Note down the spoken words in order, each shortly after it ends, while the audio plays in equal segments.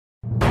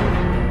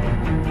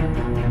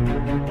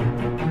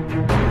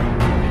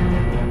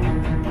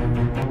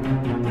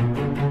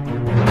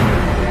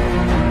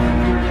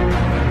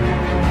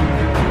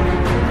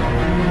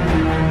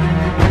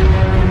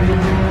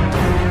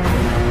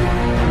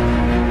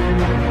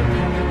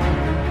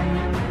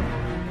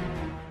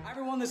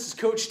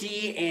Coach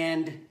D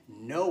and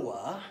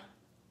Noah.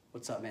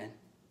 What's up, man?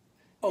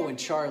 Oh, and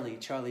Charlie.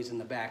 Charlie's in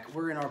the back.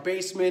 We're in our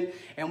basement,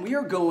 and we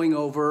are going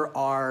over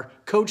our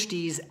Coach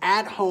D's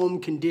at-home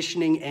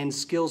conditioning and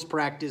skills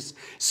practice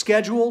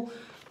schedule.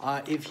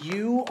 If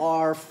you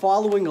are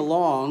following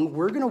along,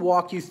 we're gonna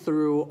walk you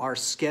through our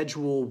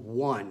Schedule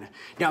 1.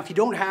 Now, if you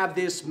don't have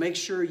this, make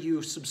sure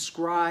you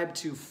subscribe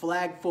to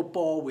Flag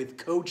Football with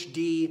Coach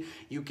D.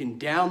 You can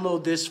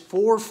download this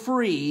for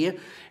free,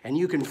 and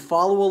you can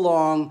follow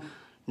along.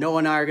 Noah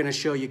and I are gonna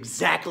show you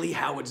exactly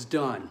how it's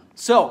done.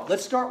 So,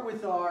 let's start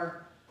with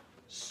our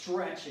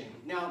stretching.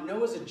 Now,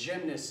 Noah's a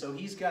gymnast, so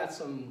he's got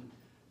some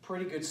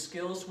pretty good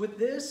skills with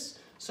this.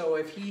 So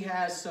if he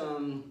has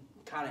some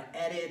kind of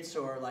edits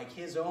or like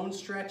his own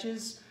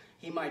stretches,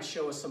 he might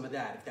show us some of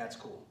that, if that's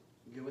cool.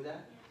 You good with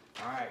that?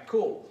 Yeah. All right,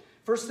 cool.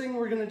 First thing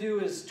we're gonna do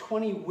is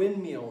 20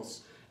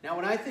 windmills. Now,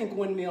 when I think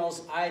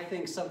windmills, I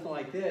think something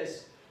like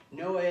this.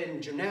 Noah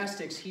in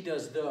gymnastics, he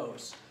does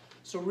those.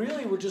 So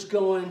really, we're just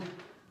going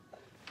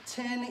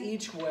 10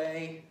 each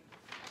way.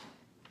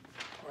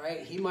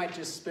 Right? He might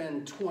just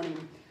spend 20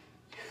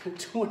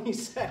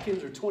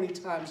 seconds or 20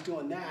 times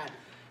doing that.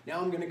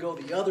 Now I'm going to go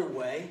the other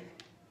way.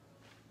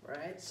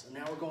 Right? So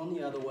now we're going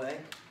the other way.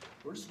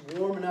 We're just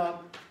warming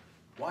up.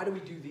 Why do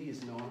we do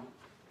these, Noah?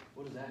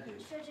 What does that do?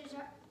 Stretches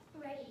are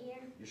right here.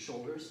 Your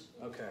shoulders?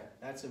 Okay,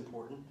 that's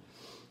important.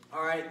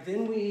 All right,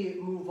 then we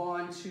move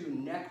on to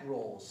neck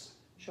rolls.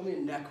 Show me a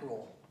neck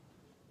roll.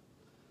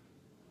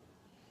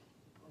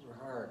 Those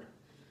are hard.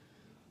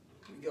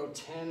 We go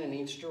 10 in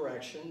each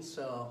direction,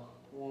 so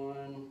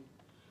 1,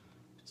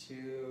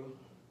 2.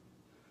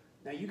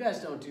 Now you guys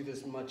don't do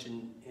this much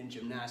in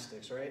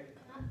gymnastics, right?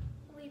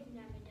 We've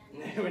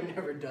never done We've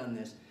never done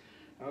this.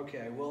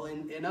 Okay, well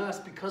in us,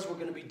 because we're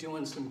gonna be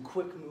doing some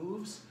quick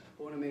moves,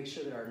 we wanna make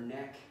sure that our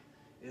neck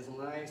is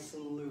nice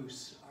and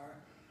loose.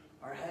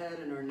 Our head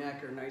and our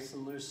neck are nice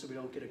and loose so we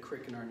don't get a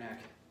crick in our neck.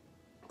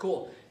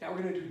 Cool, now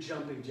we're gonna do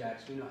jumping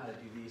jacks. We know how to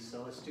do these,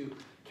 so let's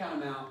count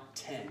them out,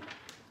 10.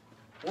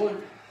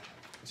 1,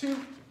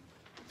 2,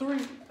 3,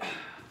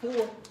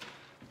 4,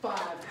 5,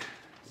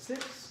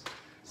 6,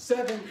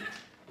 7,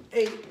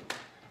 8,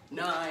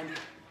 9,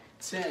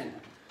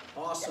 10.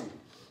 Awesome.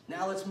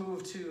 Now let's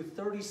move to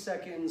 30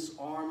 seconds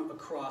arm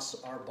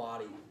across our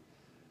body.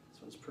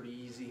 This one's pretty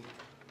easy.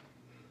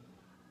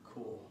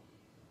 Cool.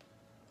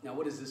 Now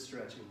what is this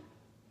stretching?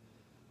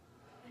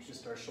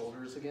 Just our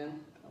shoulders again?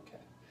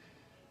 Okay.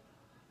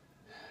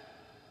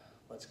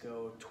 Let's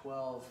go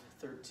 12,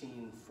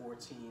 13,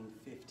 14,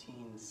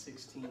 15,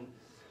 16,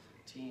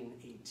 18,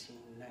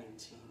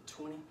 19,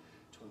 20,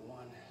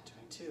 21,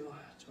 22,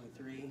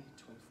 23,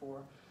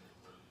 24,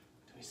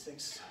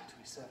 26,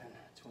 27,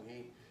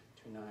 28,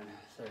 29,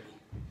 30.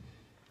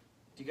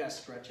 Do you guys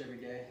stretch every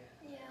day?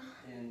 Yeah.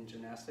 In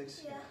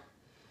gymnastics? Yeah.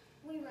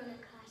 We run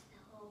across the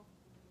whole.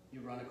 You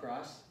run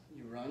across?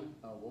 You run?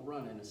 Oh, we'll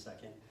run in a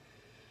second.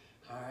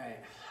 All right,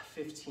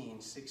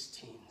 15,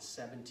 16,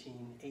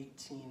 17,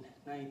 18,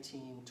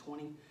 19,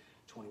 20,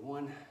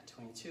 21,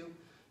 22,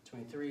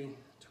 23,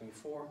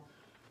 24,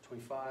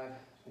 25,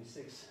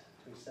 26,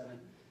 27,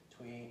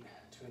 28,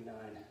 29,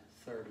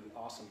 30.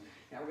 Awesome.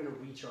 Now we're gonna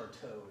reach our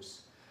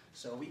toes.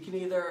 So you can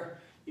either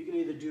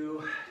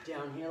do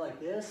down here like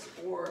this,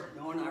 or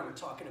Noah and I were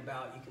talking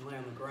about you can lay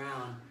on the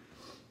ground.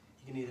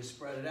 You can either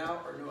spread it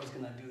out, or Noah's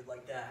gonna do it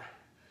like that.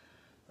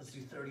 Let's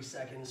do 30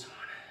 seconds.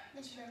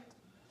 That's right.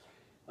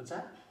 What's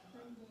that?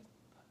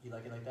 You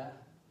like it like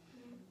that?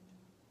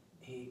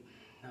 8,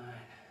 9,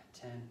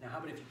 10. Now how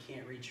about if you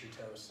can't reach your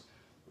toes?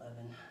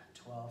 11,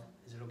 12.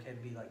 Is it okay to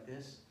be like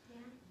this?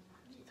 Yeah.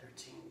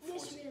 13,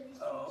 This 14. really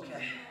Oh, okay.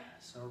 stretches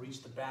So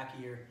reach the back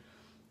of your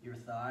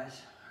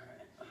thighs. All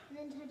right. And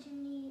then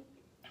touching the.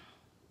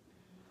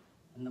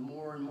 And the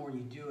more and more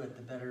you do it,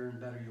 the better and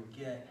better you'll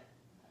get.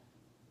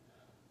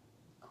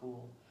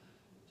 Cool.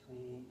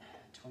 28,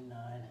 29,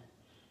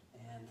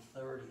 and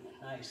 30.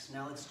 Nice.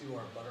 Now let's do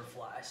our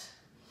butterflies.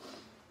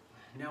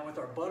 Now with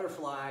our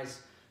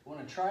butterflies, we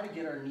want to try to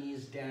get our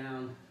knees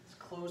down as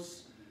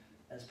close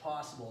as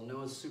possible.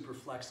 Noah's super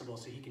flexible,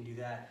 so he can do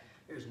that.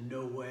 There's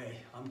no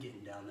way I'm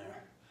getting down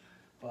there.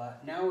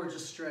 But now we're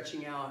just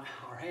stretching out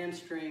our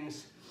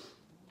hamstrings.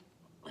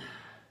 14,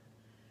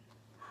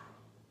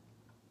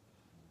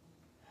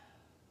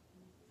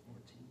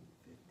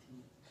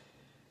 15,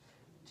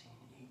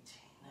 18,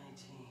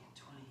 19,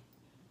 20,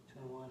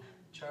 21.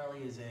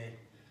 Charlie is a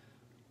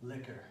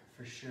licker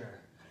for sure.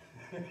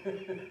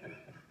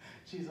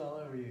 She's all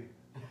over you.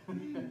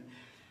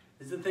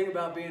 It's the thing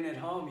about being at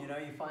home, you know,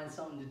 you find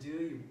something to do,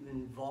 you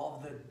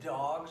involve the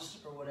dogs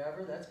or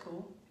whatever, that's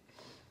cool.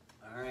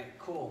 All right,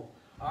 cool.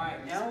 All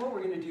right, now what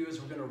we're gonna do is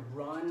we're gonna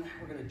run,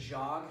 we're gonna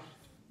jog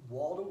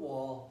wall to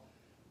wall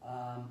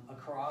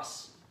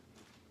across.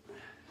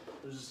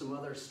 Those are some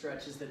other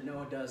stretches that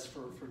Noah does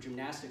for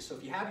gymnastics. So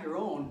if you have your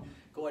own,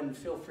 go ahead and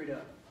feel free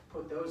to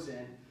put those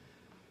in.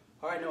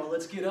 All right, Noah,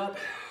 let's get up.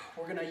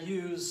 We're gonna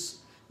use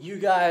you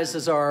guys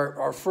as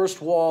our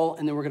first wall,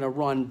 and then we're gonna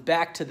run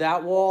back to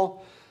that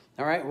wall.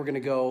 All right, we're gonna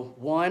go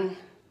 1,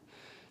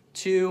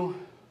 2,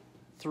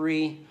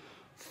 3,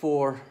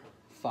 4,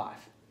 5.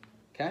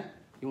 Okay?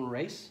 You want to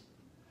race?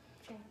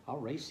 Sure. I'll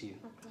race you.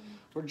 Okay.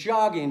 We're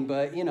jogging,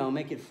 but, you know,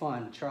 make it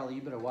fun. Charlie,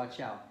 you better watch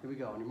out. Here we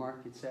go. On your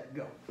mark, get set,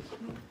 go.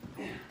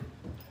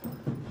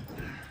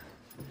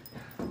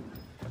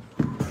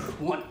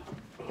 1.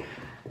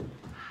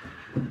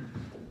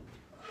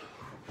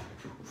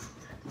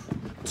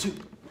 2. You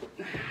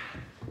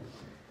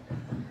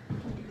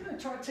gonna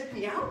try to take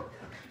me out?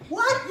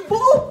 What?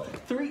 4.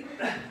 3.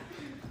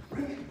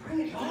 Bring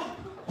it. Oh.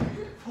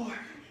 4.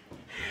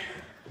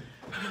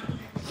 Oh,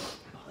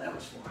 that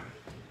was 4.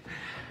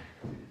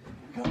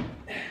 Go.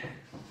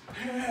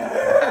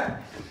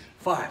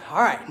 5.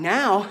 All right,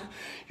 now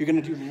you're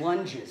gonna do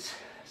lunges.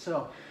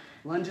 So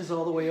lunges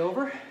all the way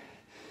over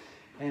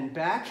and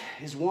back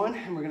is 1,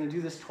 and we're gonna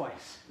do this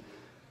twice.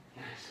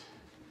 Nice.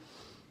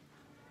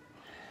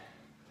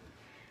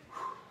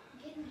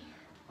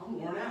 I'm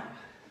worn out.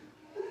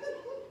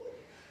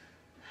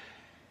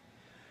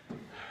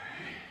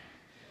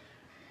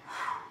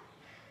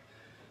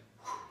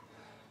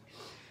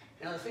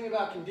 Now the thing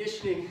about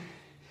conditioning,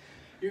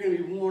 you're gonna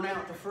be worn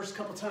out the first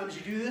couple times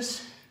you do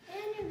this.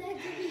 And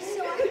that could be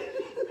sore.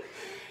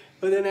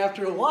 But then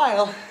after a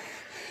while,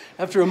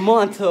 after a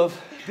month of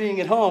being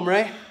at home,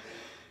 right?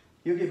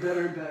 You'll get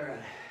better and better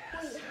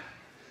at it.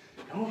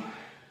 Come on.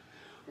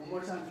 One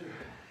more time through.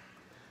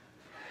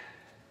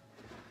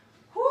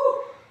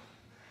 Whew.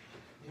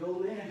 The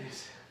old man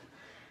is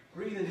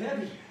breathing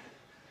heavy.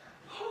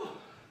 Whew.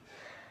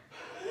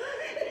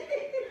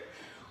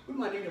 We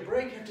might need a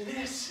break after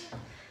this.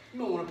 You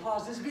might want to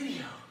pause this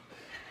video.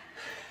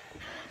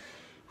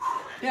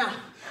 Now,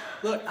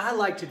 look, I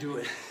like to do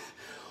it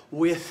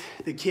with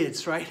the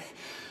kids, right?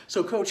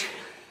 So coach,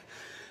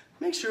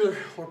 make sure,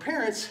 or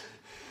parents,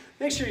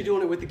 make sure you're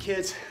doing it with the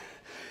kids.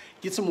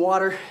 Get some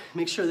water,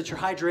 make sure that you're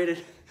hydrated.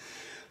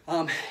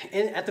 And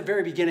at the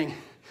very beginning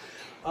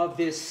of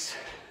this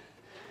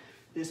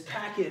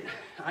packet,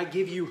 I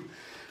give you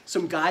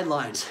some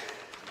guidelines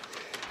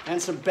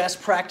and some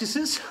best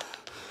practices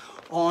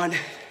on,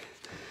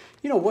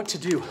 you know, what to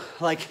do.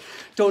 Like,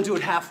 don't do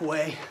it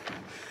halfway.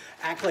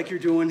 Act like you're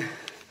doing,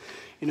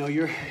 you know,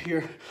 you're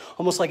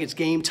almost like it's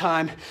game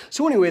time.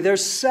 So anyway,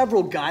 there's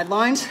several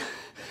guidelines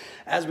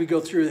as we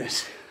go through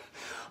this.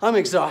 I'm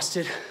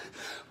exhausted,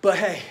 but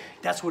hey,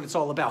 that's what it's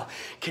all about.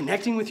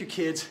 Connecting with your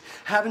kids,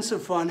 having some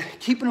fun,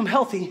 keeping them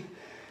healthy,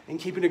 and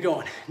keeping it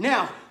going.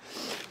 Now,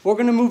 we're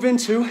gonna move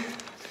into,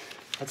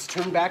 let's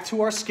turn back to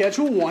our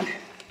schedule 1.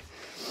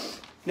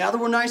 Now that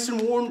we're nice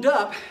and warmed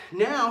up,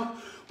 now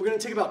we're gonna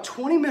take about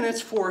 20 minutes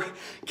for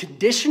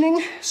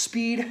conditioning,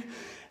 speed,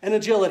 and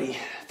agility.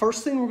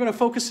 First thing we're gonna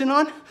focus in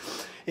on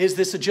is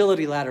this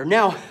agility ladder.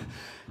 Now,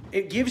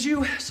 it gives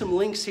you some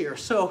links here.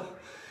 So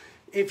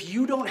if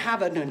you don't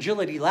have an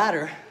agility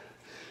ladder,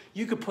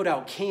 you could put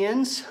out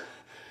cans,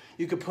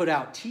 you could put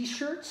out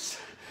t-shirts,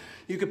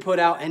 you could put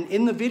out, and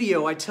in the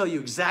video, I tell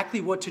you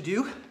exactly what to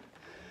do,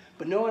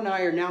 but Noah and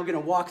I are now gonna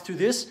walk through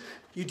this.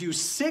 You do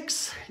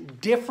 6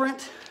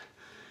 different,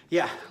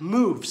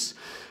 moves.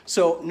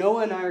 So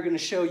Noah and I are gonna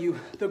show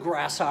you the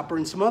grasshopper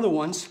and some other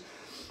ones,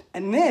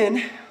 and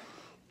then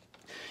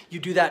you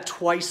do that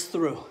twice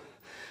through.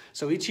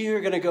 So each of you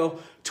are gonna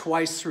go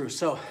twice through.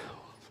 So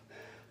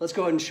let's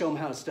go ahead and show them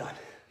how it's done.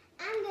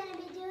 I'm gonna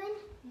be doing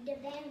the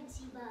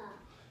bouncy ball.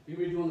 You're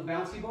gonna be doing the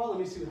bouncy ball?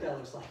 Let me see what that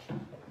looks like.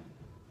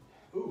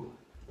 Ooh.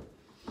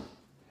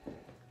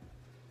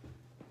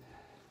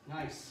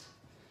 Nice.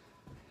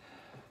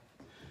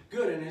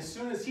 Good, and as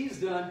soon as he's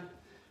done,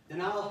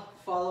 then I'll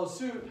follow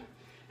suit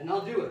and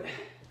I'll do it.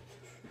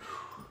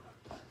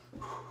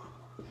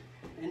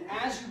 And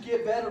as you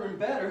get better and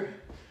better,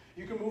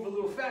 you can move a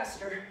little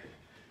faster.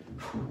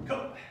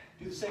 Go,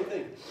 do the same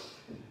thing.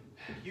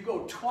 You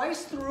go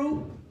twice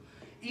through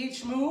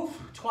each move,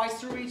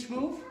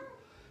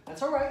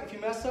 That's all right, if you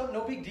mess up,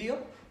 no big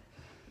deal.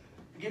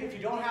 Again, if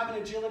you don't have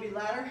an agility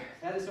ladder,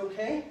 that is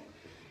okay.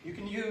 You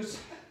can use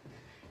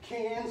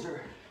cans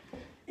or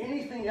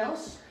anything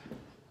else.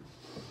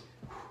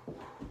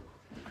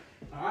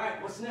 All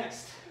right, what's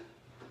next?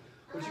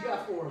 What you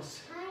got for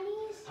us? High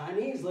knees. High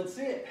knees, let's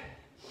see it.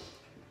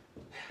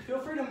 Feel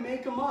free to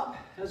make them up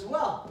as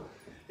well.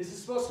 This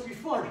is supposed to be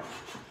fun.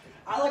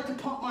 I like to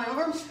pump my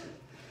arms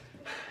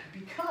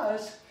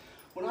because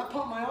when I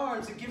pump my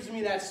arms, it gives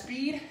me that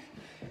speed.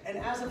 And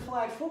as a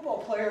flag football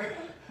player,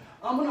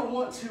 I'm gonna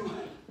want to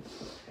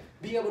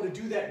be able to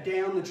do that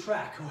down the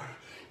track, or,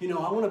 you know,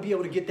 I wanna be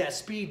able to get that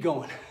speed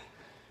going.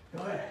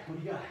 Go ahead, what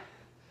do you got?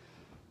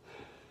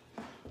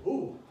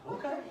 Ooh,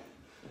 okay,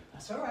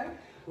 that's all right.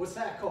 What's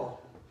that called?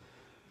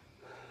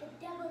 The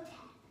double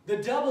tap. The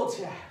double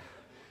tap.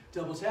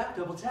 Double tap,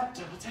 double tap,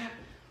 double tap.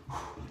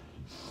 All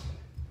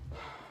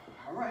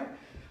right,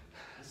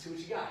 let's see what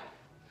you got.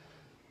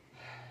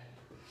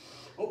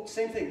 Oh,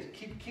 same thing,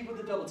 keep with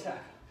the double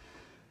tap.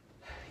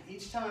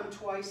 Each time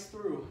twice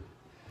through.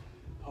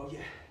 Oh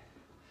yeah.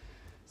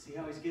 See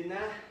how he's getting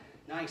that?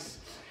 Nice.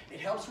 It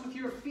helps with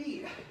your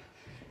feet.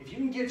 If you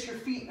can get your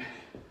feet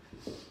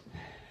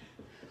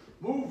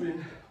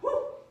moving,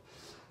 woo!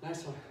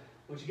 Nice one.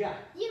 What you got?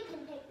 You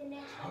can pick the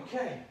next one.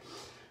 Okay.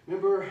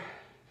 Remember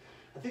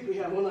I think we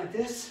have one like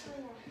this.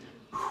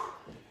 Oh,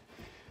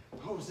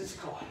 What was this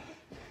called?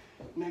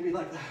 Maybe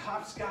like the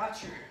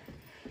hopscotch or...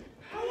 yeah.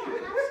 Oh,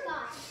 yeah,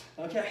 hopscotch.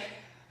 Okay.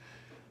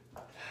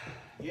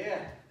 Yeah.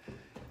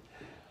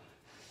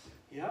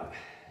 Yep.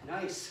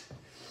 Nice.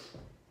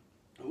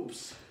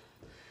 Oops.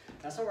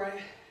 That's all right.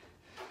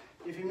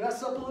 If you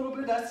mess up a little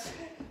bit, that's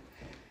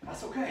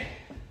okay.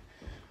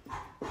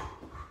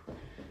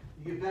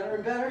 You get better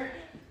and better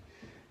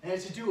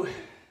as you do it.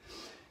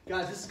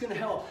 Guys, this is gonna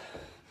help.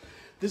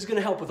 This is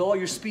gonna help with all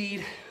your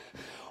speed,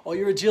 all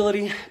your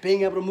agility,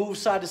 being able to move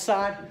side to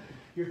side,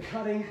 your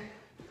cutting,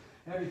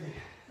 everything.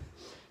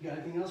 You got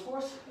anything else for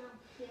us? No,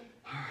 yeah.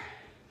 All right.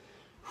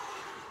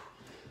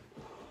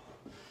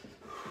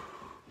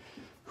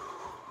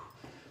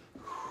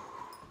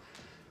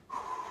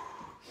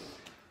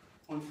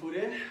 One foot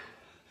in,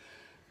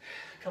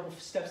 a couple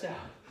steps out.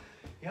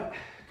 Yep,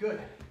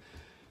 good,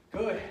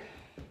 good,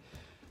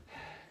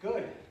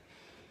 good.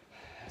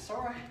 That's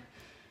all right.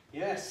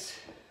 Yes.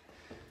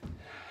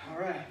 All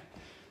right.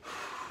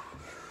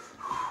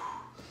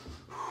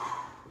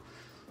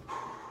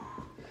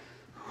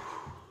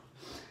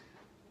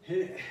 Hit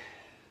it.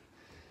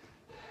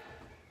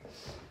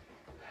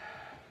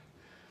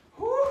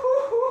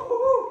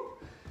 Woo-hoo-hoo-hoo.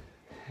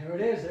 There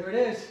it is, there it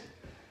is.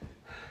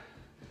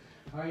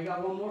 All right, you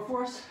got one more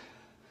for us?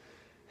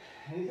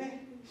 Anything?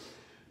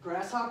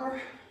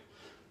 Grasshopper.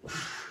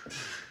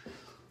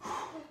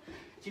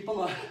 Keep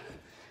on the,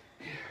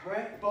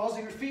 right, balls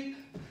of your feet.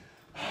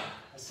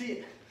 I see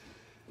it.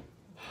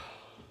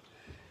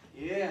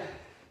 Yeah.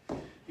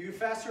 You get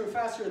faster and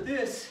faster at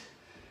this,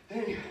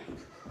 then you,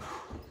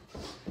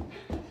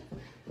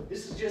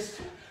 this is just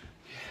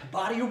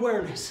body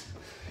awareness.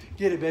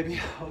 Get it,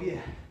 baby. Oh yeah.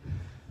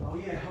 Oh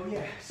yeah, oh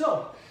yeah.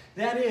 So,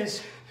 that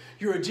is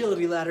your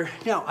agility ladder.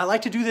 Now, I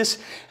like to do this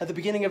at the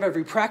beginning of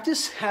every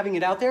practice, having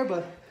it out there,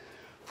 but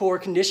for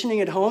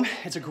conditioning at home,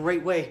 it's a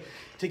great way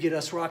to get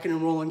us rocking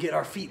and rolling, get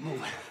our feet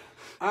moving.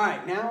 All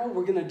right, now what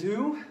we're gonna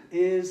do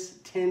is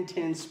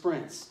 10-10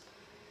 sprints.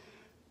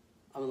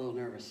 I'm a little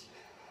nervous.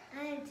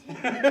 I am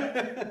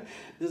too.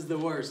 This is the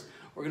worst.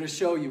 We're gonna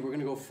show you, we're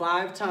gonna go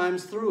 5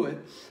 times through it,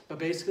 but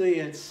basically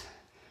it's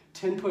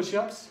 10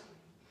 push-ups,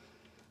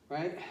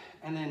 right?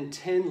 And then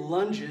 10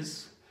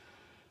 lunges,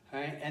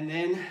 right? And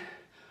then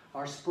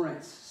our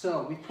sprints.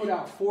 So we put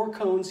out 4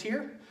 cones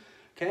here,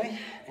 okay?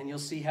 And you'll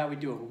see how we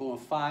do it. We're going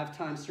 5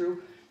 times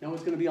through.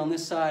 Noah's gonna be on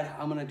this side.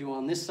 I'm gonna do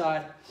on this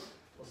side.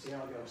 We'll see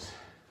how it goes.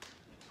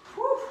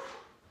 Whew.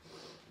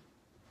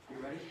 You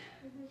ready?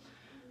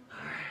 All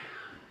right.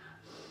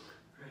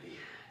 Ready,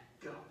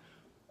 go.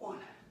 1,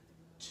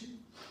 2,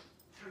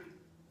 3,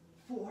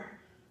 4,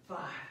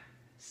 5,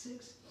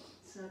 6,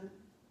 7,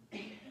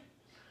 8,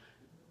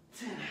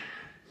 10.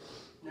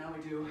 Now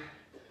we do 1,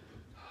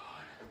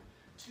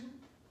 2,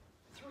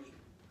 3,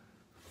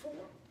 4,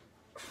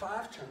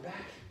 5, turn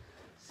back,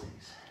 6,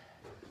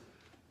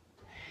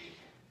 8,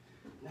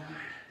 9,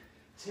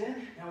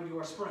 10. Now we do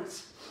our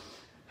sprints.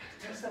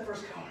 Touch that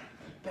first cone,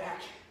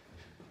 back.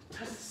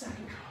 Touch the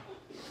second cone,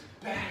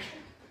 back.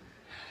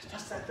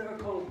 Touch that third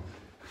cone,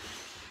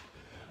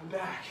 and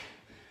back.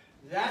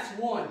 That's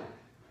 1.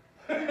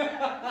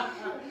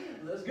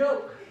 Let's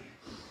go.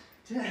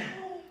 10.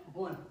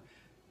 1,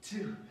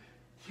 2,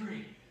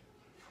 3,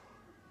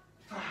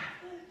 4, 5,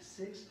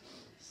 6,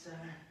 7,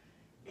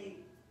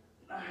 8,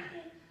 9,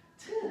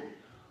 10.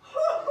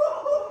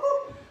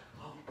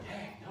 Oh,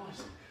 dang, that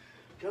was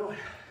going.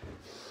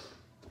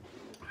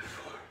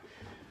 4,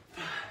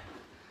 5,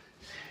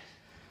 6,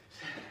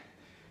 7,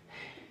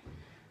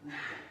 8, 9,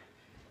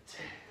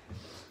 10.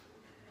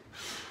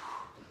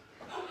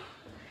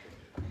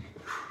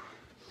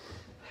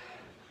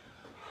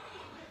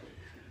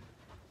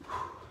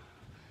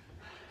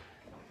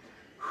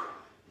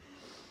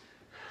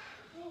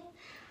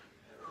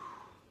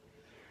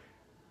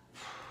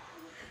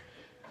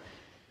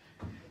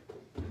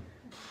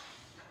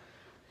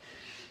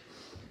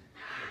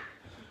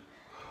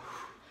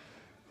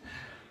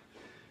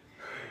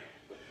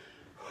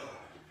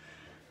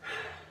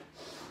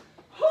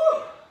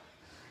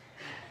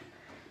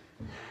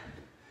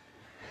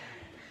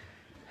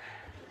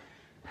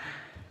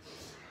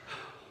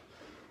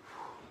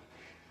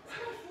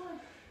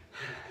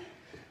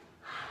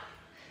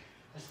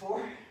 That's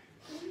 4.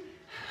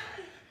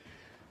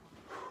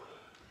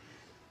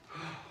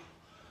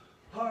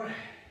 All right.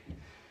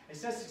 It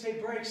says to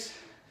take breaks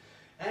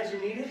as you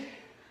need it.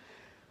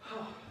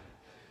 Oh.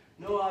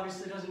 Noah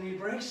obviously doesn't need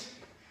breaks.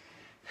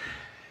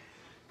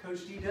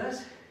 Coach D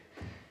does.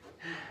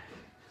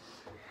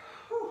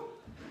 Whew.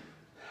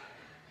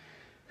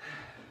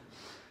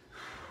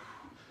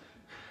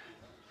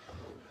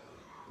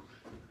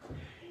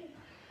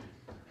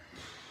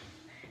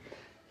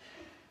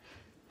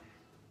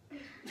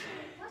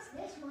 What's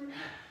this one?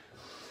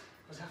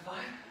 Was that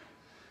 5?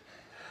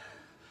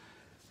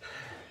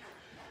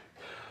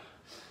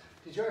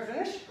 Did you ever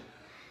finish?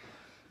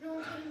 No,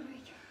 I'm taking a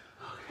break.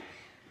 Okay.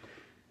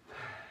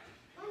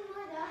 One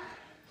more though.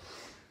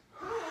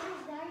 How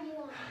long are you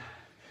on?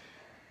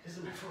 This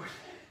is my 4th.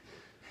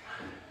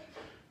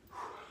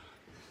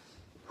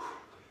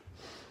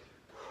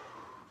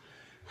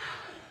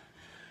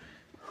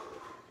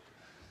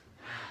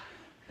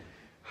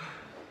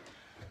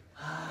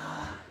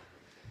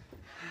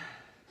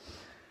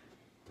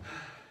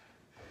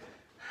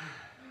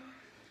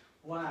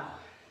 Wow.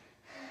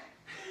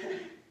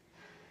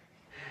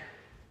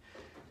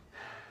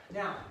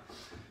 Now,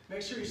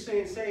 make sure you're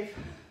staying safe.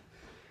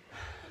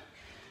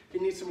 If you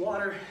need some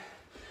water,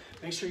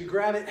 make sure you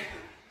grab it.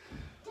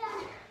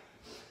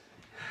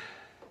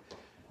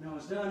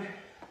 Noah's done.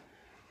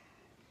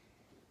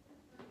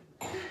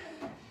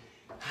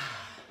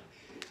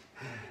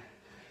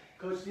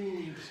 Coach D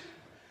needs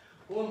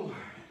one more.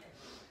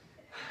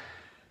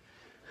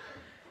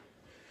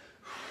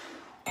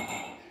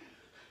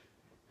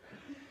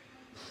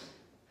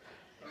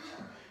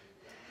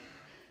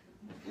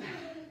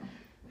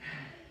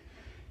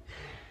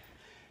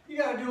 You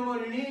gotta do them on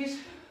your knees.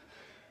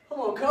 Come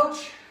on,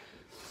 coach.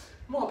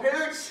 Come on,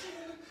 parents.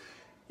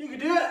 You can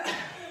do it.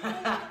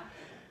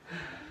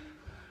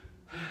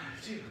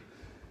 2, 3,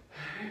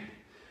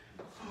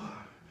 4.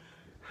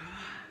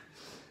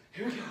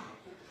 Here we go.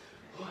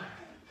 1.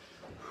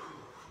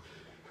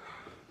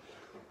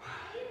 Are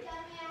you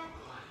done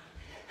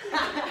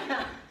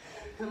yet?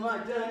 I'm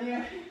not done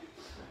yet.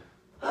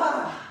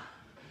 All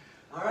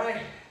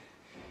right.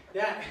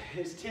 That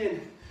is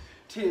 10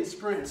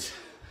 sprints.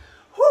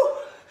 Whew.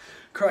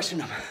 Crushing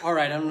them. All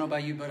right, I don't know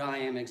about you, but I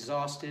am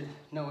exhausted.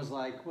 Noah's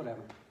like,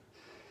 whatever,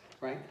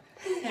 right?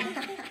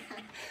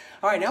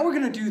 All right, now we're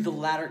gonna do the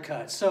ladder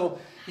cut. So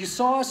you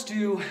saw us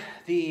do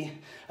the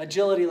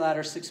agility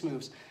ladder 6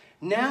 moves.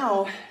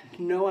 Now,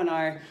 Noah and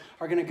I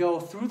are gonna go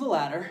through the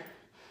ladder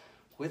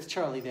with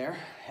Charlie there.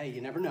 Hey,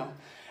 you never know.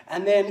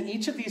 And then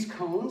each of these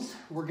cones,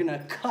 we're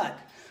gonna cut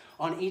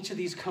on each of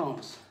these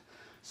cones.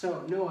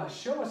 So Noah,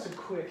 show us a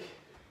quick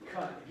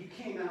cut. If you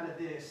came out of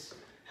this,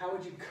 how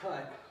would you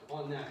cut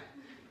on that?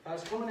 If I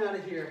was coming out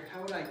of here,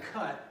 how would I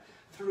cut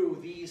through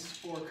these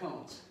 4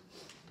 cones?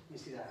 Let me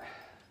see that.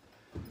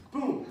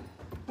 Boom,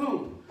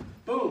 boom,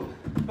 boom,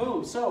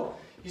 boom. So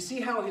you see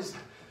how his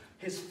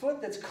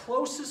foot that's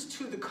closest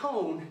to the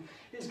cone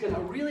is gonna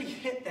really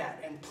hit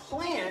that and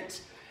plant,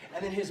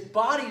 and then his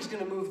body's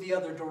gonna move the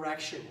other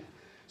direction.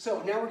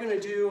 So now we're gonna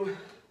do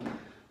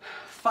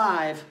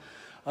 5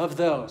 of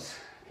those,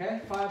 okay?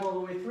 5 all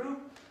the way through.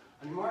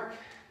 On your mark,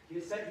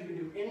 get set. You can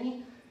do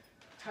any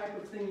type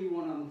of thing you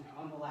want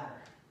on the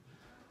ladder.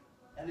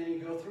 And then you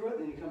go through it,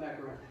 and then you come back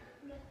around.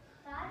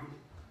 5?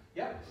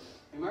 Yep.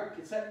 Your mark,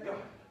 get set,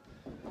 go.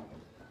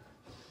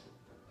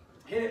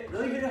 Hit it,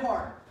 really hit it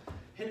hard.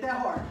 Hit that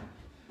hard.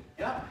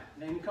 Yep,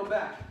 and then you come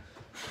back.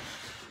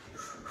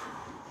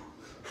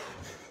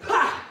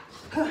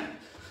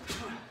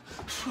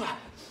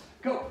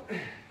 Go.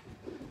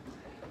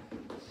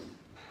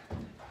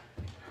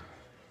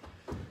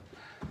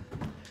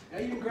 Now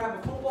you can grab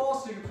a football,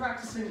 so you're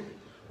practicing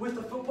with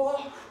the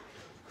football.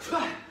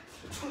 Come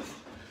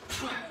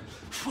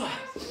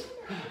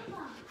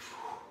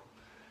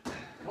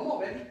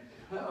on, baby.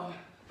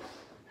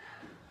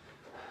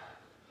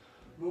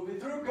 Moving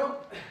through, go.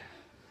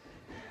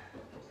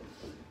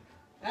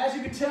 As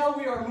you can tell,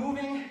 we are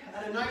moving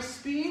at a nice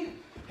speed.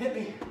 Hit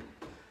me.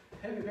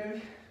 Hit me,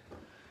 baby.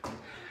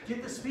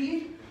 Get the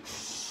speed.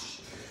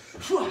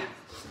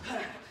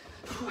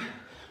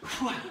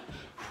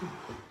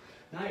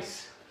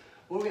 Nice.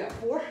 What do we got,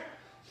 4?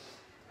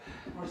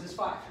 Or is this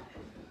 5?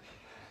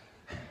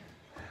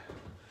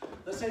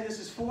 Let's say this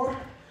is 4.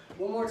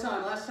 One more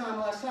time. Last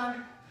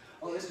time.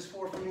 Oh, this is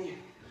 4 for me.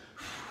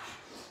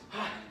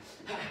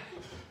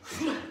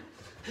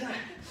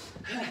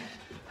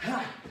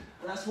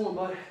 Last one,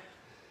 bud.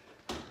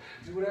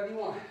 Do whatever you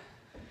want.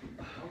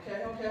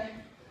 Okay.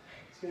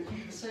 It's gonna keep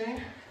it the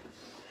same.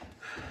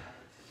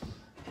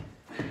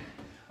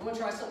 I'm gonna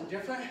try something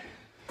different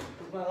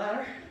with my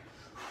ladder.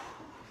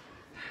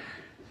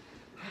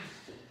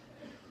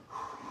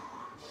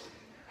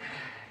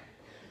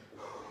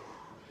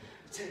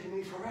 It's taking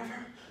me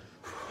forever.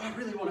 I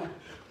really wanna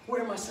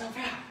wear myself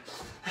out.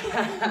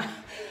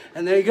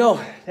 And there you go.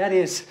 That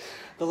is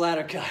the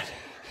ladder cut.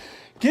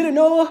 Get it,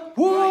 Noah?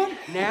 What? Right.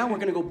 Now we're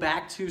gonna go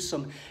back to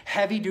some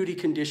heavy duty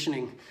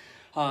conditioning.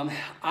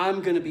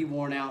 I'm gonna be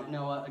worn out.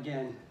 Noah,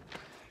 again,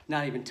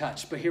 not even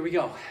touched, but here we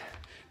go.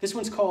 This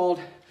one's called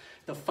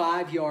the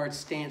 5-yard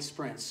stance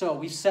sprint. So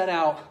we've set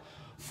out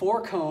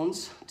 4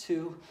 cones,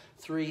 2,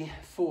 3,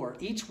 4.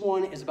 Each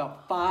one is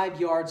about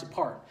 5 yards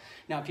apart.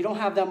 Now, if you don't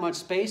have that much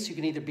space, you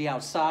can either be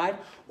outside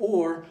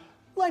or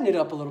lighten it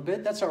up a little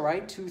bit. That's all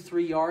right, 2,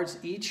 3 yards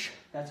each.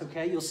 That's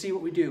okay, you'll see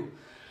what we do.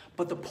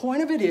 But the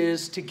point of it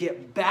is to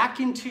get back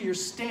into your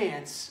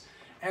stance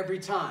every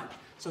time.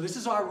 So this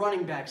is our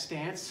running back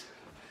stance.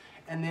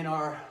 And then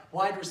our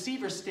wide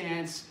receiver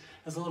stance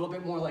is a little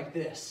bit more like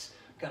this.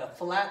 Got a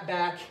flat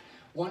back,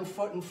 1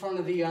 foot in front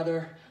of the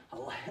other.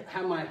 I'll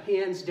have my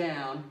hands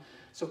down.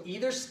 So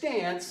either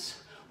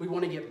stance, we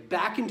want to get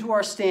back into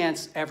our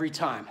stance every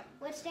time.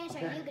 What stance are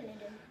you going to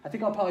do? I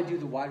think I'll probably do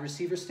the wide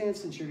receiver stance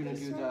since you're going to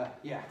do the,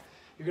 you're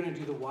going to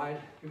do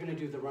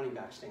the running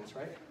back stance,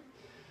 right?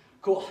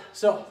 Cool.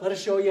 So let us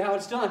show you how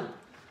it's done.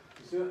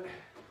 Let's do it.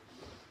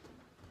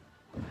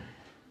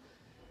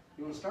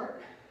 You want to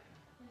start?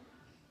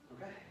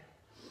 Okay.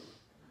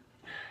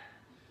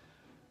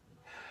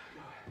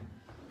 Go.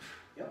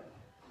 Yep.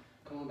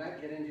 Come on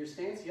back. Get into your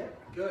stance.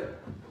 Yep. Good.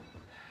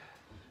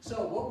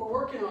 So what we're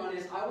working on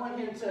is I want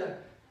him to,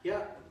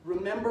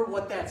 remember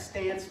what that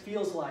stance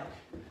feels like.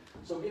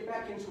 So get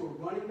back into a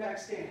running back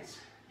stance.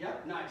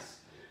 Yep, nice.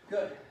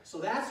 Good. So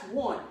that's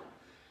one.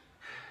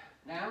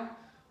 Now,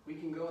 we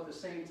can go at the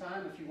same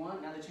time if you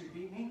want, now that you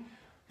beat me.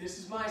 This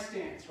is my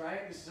stance,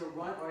 right? This is a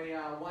run or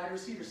a wide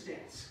receiver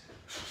stance.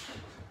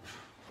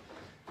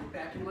 Get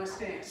back into my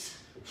stance.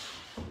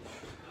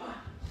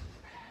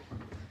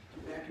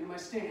 Get back into my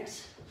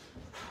stance.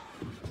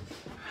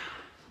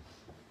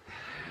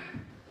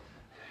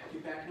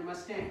 Get back into my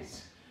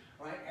stance.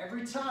 All right,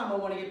 every time I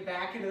want to get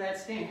back into that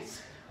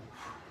stance.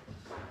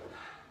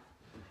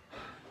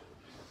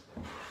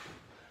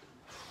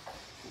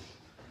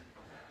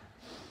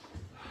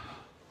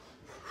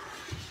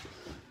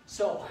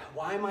 So,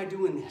 why am I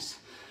doing this?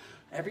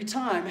 Every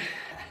time,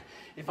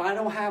 if I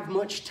don't have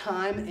much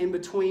time in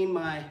between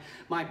my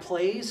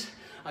plays,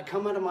 I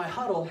come out of my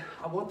huddle,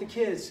 I want the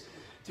kids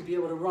to be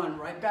able to run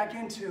right back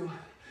into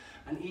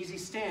an easy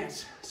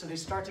stance. So they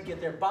start to get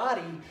their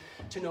body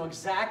to know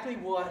exactly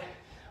what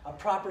a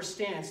proper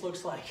stance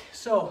looks like.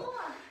 So,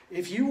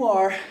 if you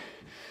are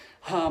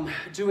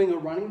doing a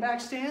running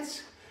back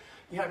stance,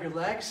 you have your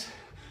legs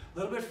a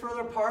little bit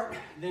further apart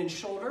than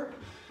shoulder,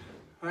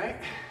 right?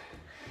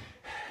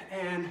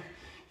 And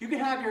you can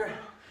have your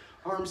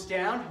arms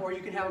down or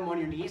you can have them on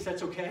your knees,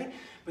 that's okay.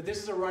 But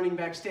this is a running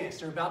back stance.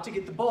 They're about to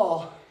get the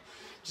ball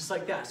just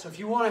like that. So if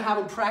you want to have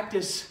them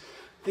practice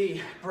the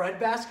bread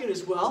basket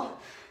as well,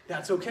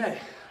 that's okay,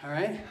 all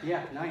right?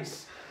 Yeah,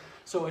 nice.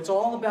 So it's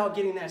all about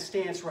getting that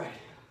stance right.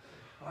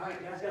 All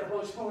right, guys, got a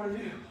bunch more to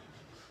do. Here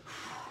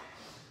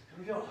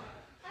we go.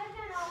 I've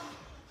done all.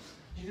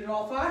 You did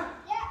all 5?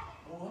 Yeah.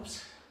 Oh,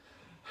 whoops.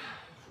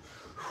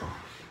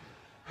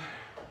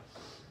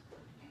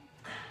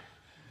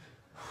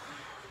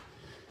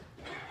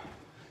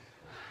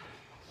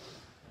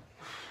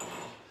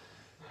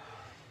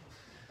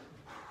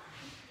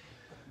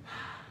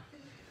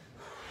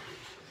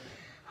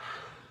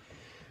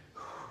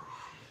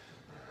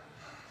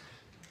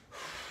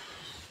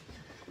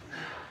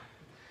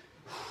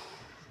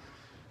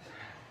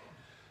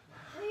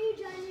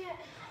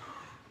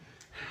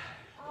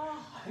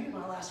 I think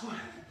my last one.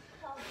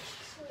 Oh,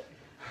 sweet.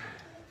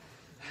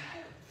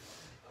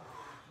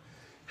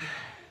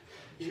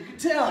 You can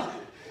tell.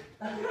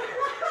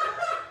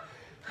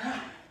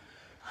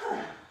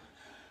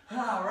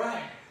 All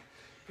right.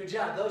 Good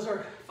job. Those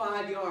are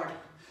 5-yard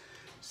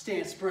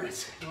stance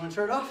sprints. You want to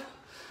turn it off?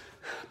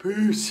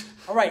 Peace.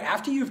 All right,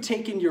 after you've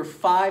taken your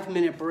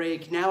 5-minute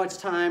break, now it's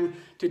time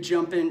to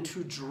jump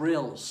into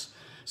drills.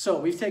 So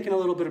we've taken a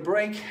little bit of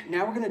break.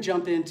 Now we're going to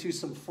jump into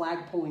some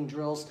flag pulling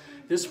drills.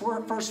 This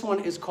first one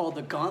is called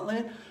the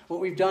gauntlet. What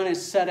we've done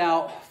is set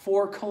out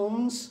 4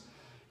 cones,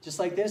 just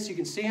like this. You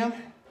can see them,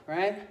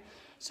 right?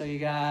 So you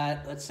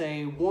got, let's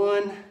say,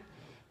 1,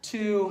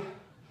 2,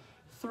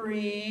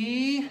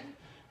 3,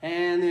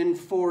 and then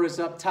 4 is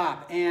up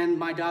top. And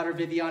my daughter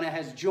Viviana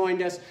has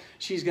joined us.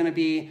 She's going to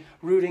be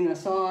rooting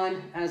us on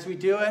as we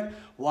do it.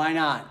 Why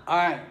not? All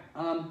right.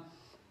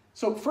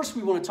 So first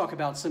we want to talk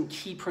about some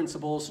key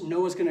principles.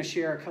 Noah's going to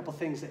share a couple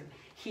things that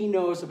he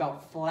knows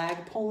about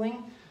flag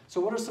pulling. So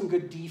what are some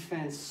good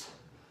defense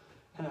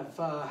kind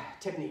of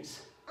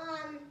techniques?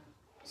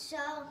 So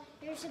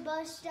you're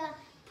supposed to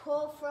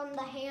pull from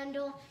the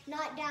handle,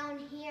 not down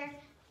here,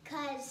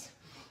 cause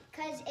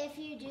if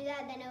you do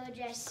that, then it would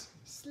just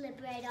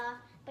slip right off.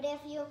 But if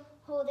you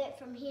hold it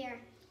from here,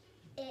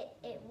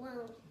 it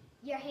won't.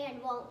 Your hand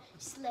won't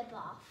slip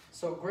off.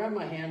 So grab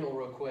my handle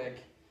real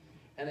quick,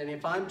 and then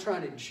if I'm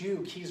trying to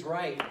juke, he's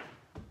right.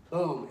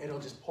 Boom! It'll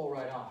just pull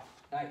right off.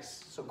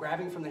 Nice. So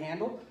grabbing from the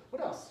handle.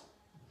 What else?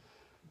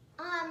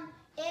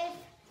 If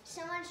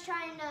someone's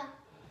trying to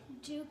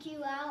juke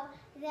you out,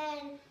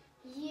 then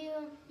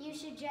you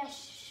should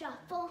just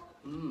shuffle.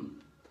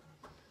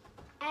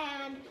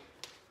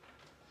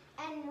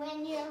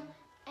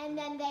 And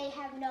then they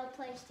have no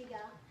place to go.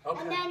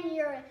 Okay. And then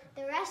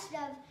the rest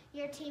of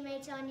your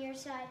teammates on your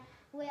side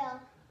will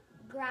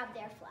grab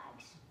their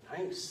flags.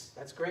 Nice.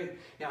 That's great.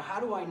 Now, how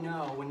do I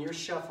know when you're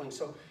shuffling?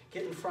 So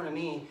get in front of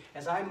me.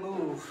 As I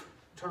move,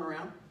 turn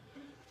around.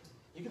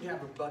 You can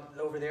have a butt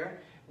over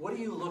there. What are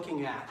you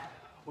looking at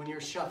when you're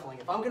shuffling?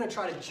 If I'm going to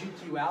try to juke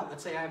you out,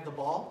 let's say I have the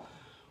ball,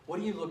 what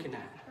are you looking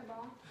at? The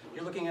ball.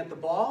 You're looking at the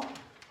ball?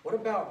 What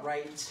about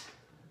right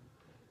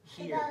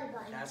here? The belly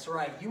button. That's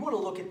right. You want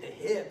to look at the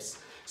hips.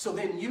 So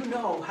then you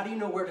know, how do you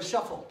know where to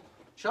shuffle?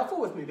 Shuffle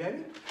with me,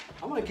 baby.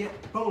 I'm going to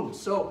get, boom.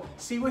 So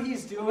see what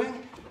he's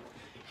doing?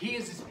 He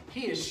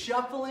is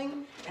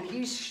shuffling, and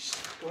he's,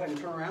 go ahead and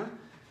turn around.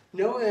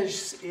 Noah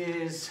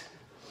is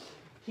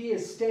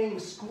staying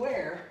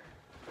square.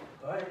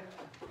 Go ahead.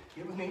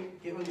 Get with me.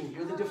 Get with me.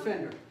 You're the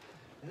defender.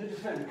 You're the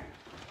defender.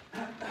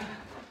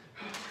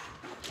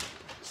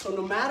 So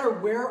no matter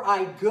where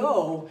I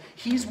go,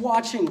 he's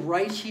watching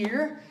right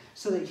here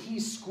so that he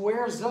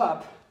squares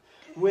up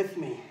with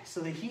me.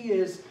 So that he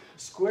is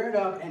squared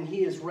up and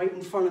he is right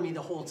in front of me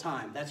the whole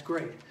time. That's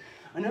great.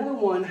 Another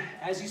one,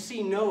 as you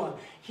see Noah,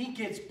 he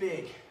gets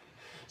big.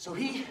 So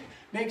he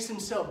makes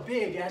himself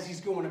big as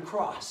he's going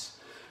across.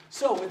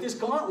 So with this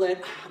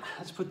gauntlet,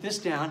 let's put this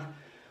down.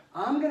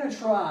 I'm gonna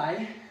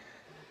try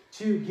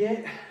to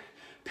get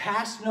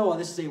past Noah.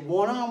 This is a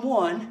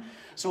one-on-one,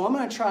 so I'm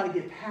gonna try to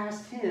get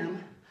past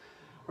him,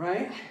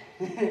 right?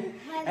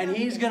 And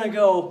he's gonna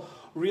go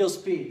real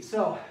speed.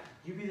 So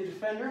you be the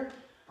defender,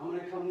 I'm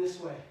gonna come this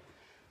way.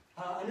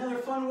 Another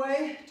fun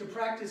way to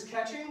practice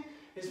catching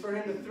is for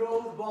him to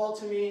throw the ball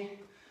to me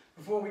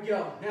before we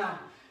go. Now,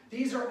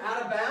 these are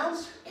out of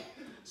bounds,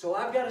 so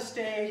I've got to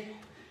stay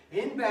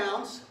in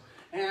bounds,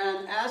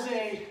 and as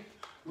a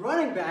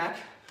running back,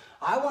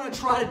 I want to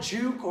try to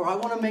juke, or I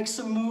want to make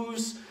some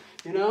moves,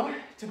 you know,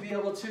 to be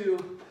able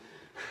to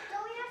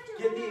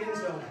get the end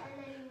zone.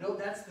 No,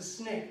 that's the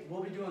snake.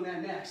 We'll be doing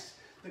that next.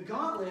 The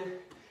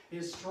gauntlet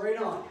is straight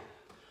on.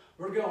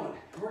 We're going.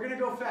 We're going to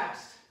go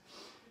fast.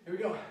 Here we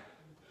go.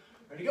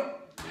 Ready, go.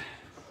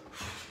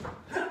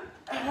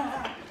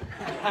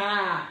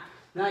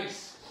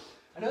 Nice.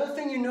 Another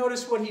thing you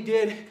notice what he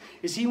did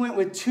is he went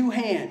with two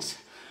hands.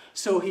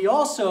 So he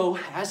also,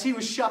 as he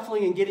was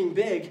shuffling and getting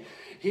big,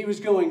 he was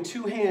going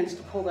two hands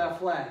to pull that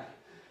flag.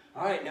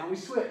 All right, now we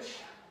switch.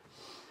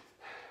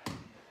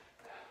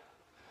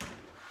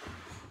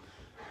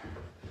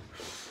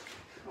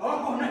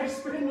 Oh, nice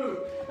spin move.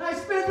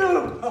 Nice spin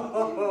move.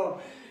 Oh,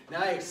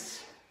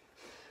 nice.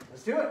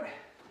 Let's do it.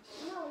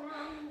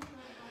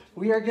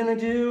 We are going to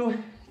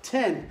do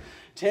 10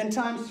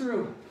 times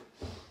through.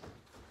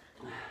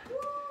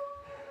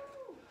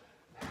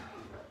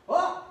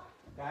 Oh,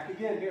 back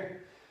again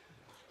here.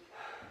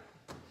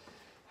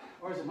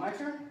 Or is it my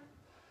turn?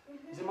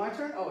 Is it my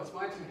turn? Oh, it's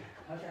my turn.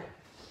 Okay.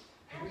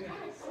 Here we go.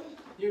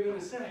 You're going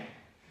to say.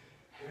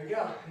 Here we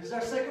go. This is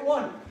our second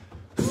one.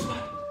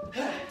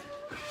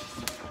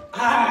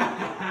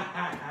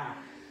 I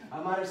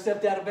might have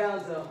stepped out of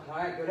bounds though. All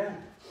right, go down.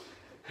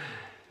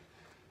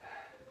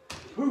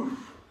 Whew.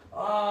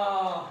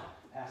 Oh,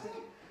 pass it.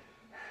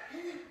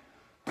 Here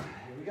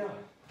we go.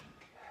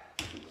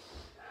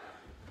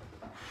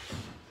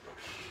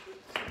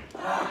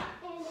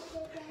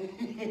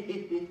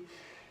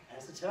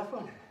 That's a tough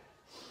one.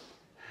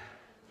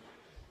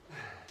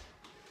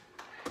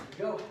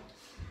 Go.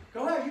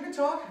 Go ahead, you can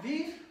talk.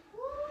 V.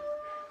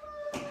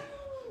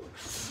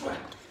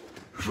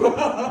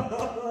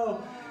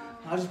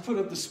 I'll just put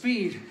up the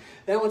speed.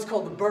 That one's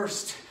called the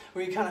burst,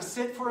 where you kind of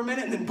sit for a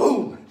minute and then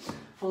boom,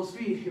 full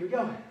speed. Here we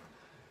go.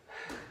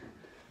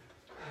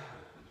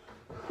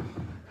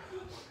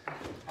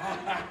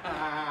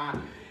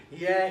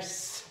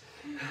 Yes.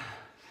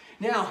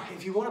 Now,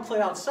 if you want to play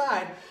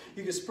outside,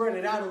 you can spread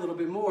it out a little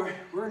bit more.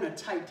 We're in a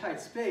tight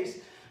space,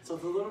 so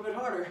it's a little bit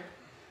harder.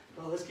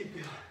 Well, let's keep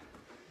going.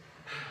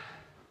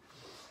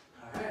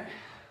 All right.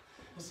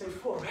 Let's say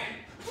 4, right?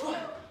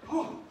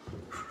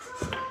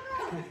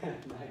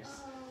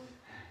 Nice.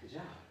 Good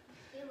job.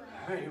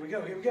 All right, here we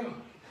go, here we go.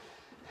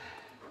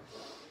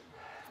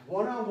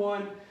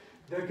 One-on-one,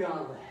 the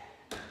gauntlet.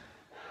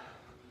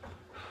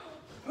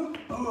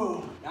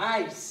 Oh,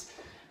 nice.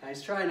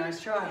 Nice try,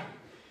 nice try.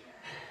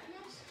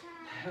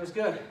 That was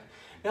good.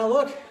 Now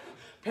look,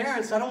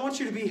 parents, I don't want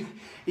you to be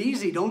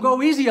easy. Don't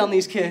go easy on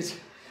these kids.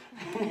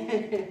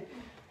 Here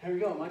we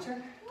go, my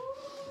turn.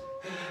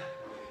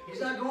 He's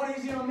not going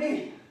easy on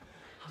me.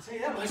 I'll tell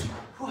you that much.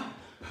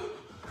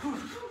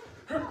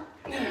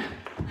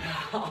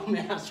 Oh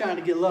man, I was trying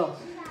to get low.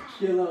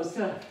 Get low is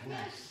tough.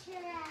 Nice.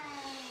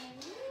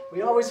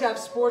 We always have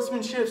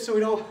sportsmanship so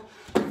we don't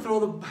throw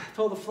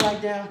the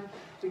flag down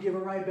to give it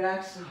right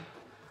back. So,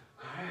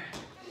 all right.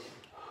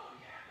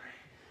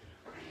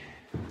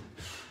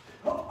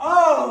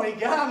 Oh, he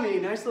got me.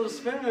 Nice little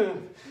spin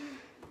move.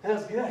 That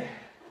was good.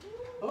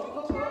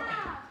 Oh.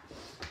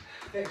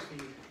 Thanks,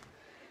 Pete.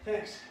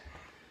 Thanks.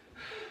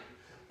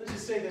 Let's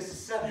just say this is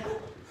 7.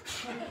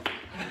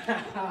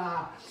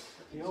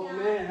 The old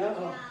man,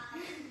 uh-oh.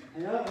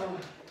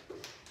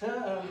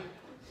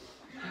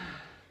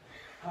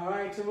 All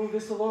right, to move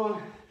this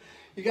along,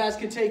 you guys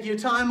can take your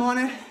time on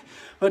it,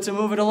 but to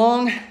move it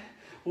along,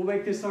 we'll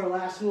make this our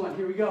last one.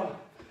 Here we go.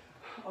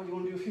 Oh, you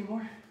want to do a few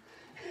more?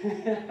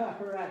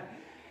 All right,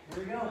 here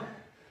we go.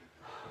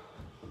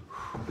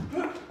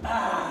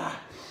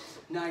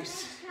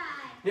 Nice.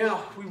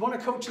 Now, we want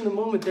to coach in the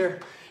moment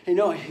there. Hey,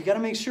 no, you got to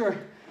make sure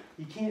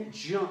you can't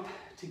jump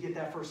to get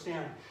that first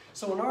down.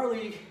 So in our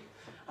league,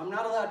 I'm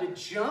not allowed to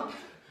jump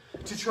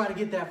to try to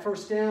get that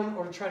first down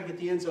or to try to get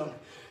the end zone.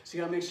 So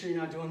you got to make sure you're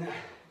not doing that.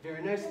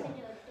 Very nice, though.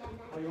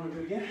 Oh, you want to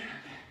do it again?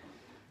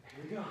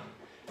 Here we go.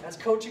 That's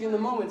coaching in the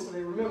moment, so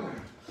they remember.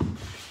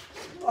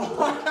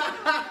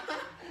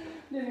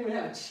 Didn't even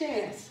have a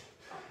chance.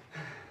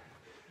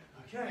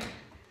 Okay.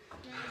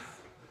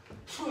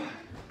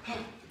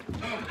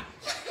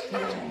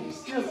 He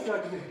still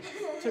stuck me.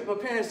 Took my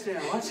pants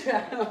down. Watch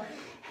out.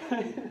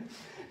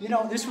 You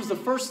know, this was the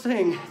first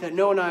thing that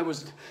Noah and I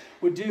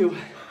would do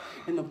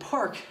in the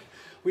park.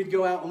 We'd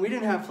go out, and we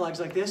didn't have flags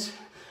like this.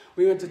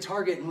 We went to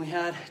Target, and we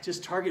had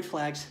just Target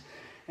flags.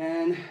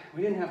 And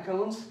we didn't have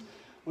cones.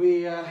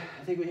 I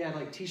think we had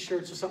like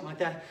T-shirts or something like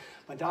that.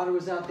 My daughter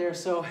was out there,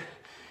 so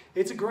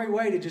it's a great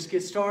way to just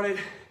get started,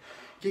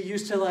 get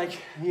used to, like,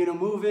 you know,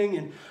 moving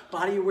and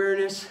body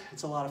awareness.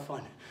 It's a lot of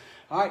fun.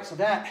 All right, so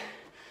that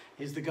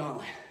is the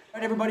gauntlet. All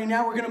right, everybody,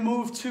 now we're gonna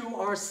move to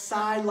our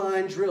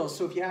sideline drill.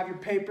 So if you have your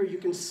paper, you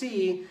can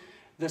see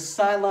the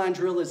sideline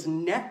drill is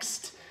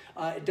next.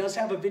 It does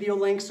have a video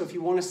link, so if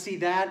you wanna see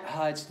that,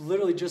 it's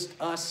literally just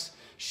us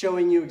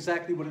showing you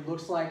exactly what it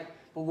looks like,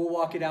 but we'll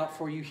walk it out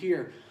for you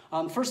here.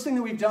 First thing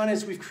that we've done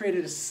is we've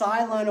created a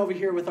sideline over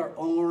here with our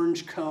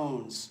orange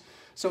cones.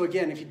 So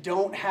again, if you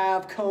don't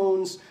have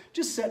cones,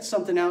 just set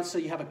something out so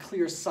you have a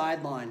clear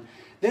sideline.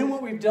 Then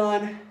what we've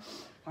done,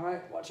 all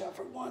right, watch out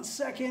for 1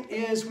 second,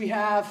 is we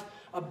have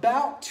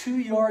about 2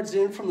 yards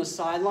in from the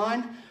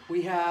sideline,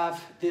 we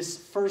have this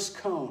first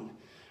cone.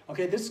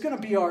 Okay, this is gonna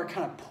be our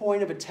kind of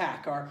point of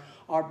attack,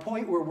 our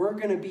point where we're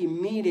gonna be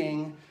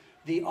meeting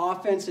the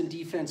offense and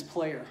defense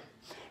player.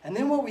 And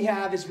then what we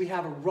have is we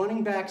have a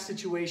running back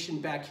situation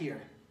back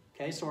here.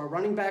 Okay, so our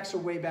running backs are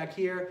way back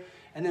here,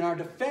 and then our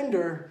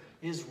defender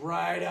is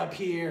right up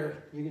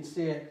here. You can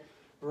see it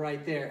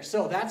right there.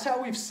 So that's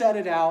how we've set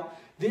it out.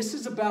 This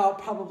is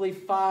about probably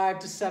 5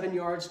 to 7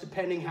 yards,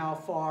 depending how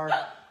far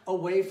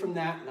away from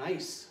that.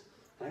 Nice,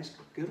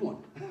 good one.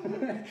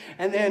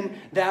 And then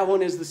that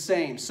one is the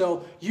same.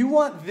 So you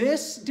want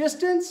this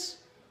distance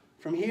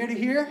from here to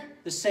here,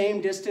 the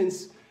same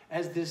distance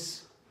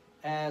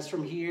as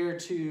from here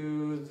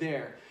to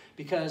there,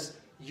 because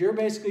you're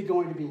basically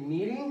going to be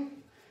meeting.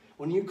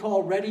 When you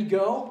call ready,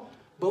 go,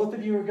 both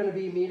of you are going to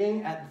be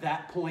meeting at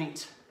that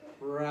point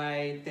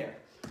right there.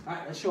 All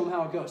right, let's show them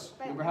how it goes.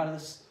 Remember how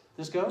this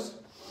goes?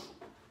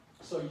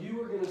 So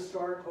you are going to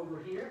start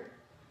over here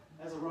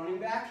as a running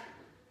back,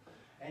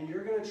 and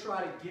you're going to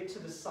try to get to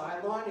the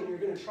sideline, and you're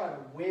going to try to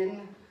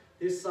win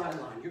this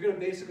sideline. You're going to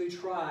basically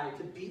try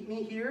to beat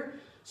me here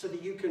so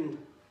that you can,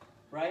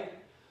 right?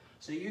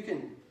 So you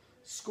can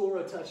score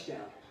a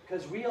touchdown.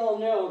 Because we all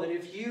know that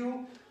if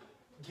you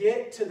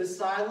get to the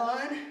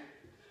sideline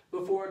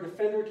before a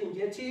defender can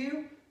get to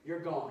you, you're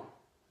gone.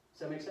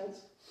 Does that make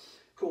sense?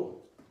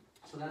 Cool.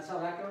 So that's how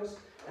that goes.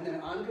 And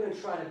then I'm going to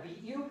try to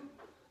beat you.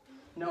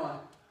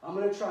 Noah, I'm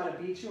going to try to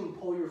beat you and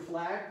pull your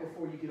flag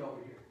before you get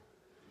over here.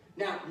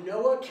 Now,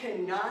 Noah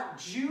cannot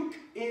juke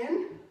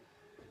in,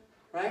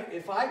 right?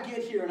 If I get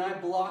here and I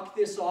block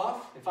this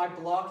off, if I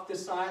block the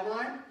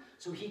sideline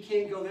so he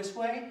can't go this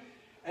way,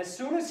 as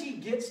soon as he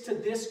gets to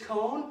this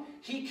cone,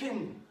 he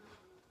can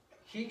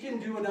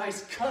do a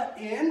nice cut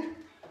in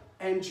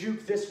and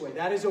juke this way.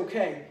 That is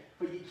okay,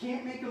 but you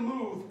can't make a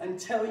move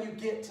until you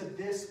get to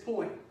this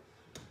point.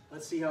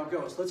 Let's see how it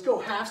goes. Let's go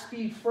half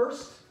speed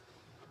first.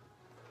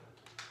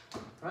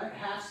 Right,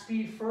 half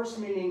speed first,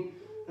 meaning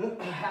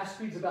half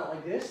speed's about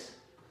like this.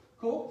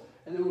 Cool,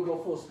 and then we'll go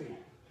full speed.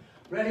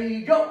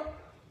 Ready, go.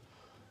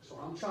 So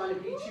I'm trying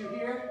to beat you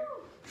here.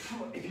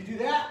 If you do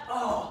that,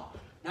 oh,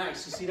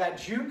 nice. You see that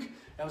juke?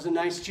 That was a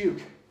nice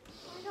juke.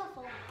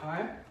 All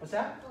right, what's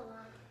that?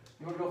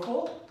 You want to go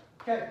full?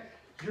 Okay.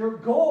 Your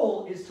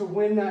goal is to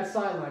win that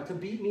sideline, to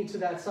beat me to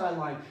that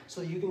sideline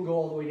so you can go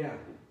all the way down.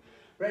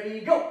 Ready,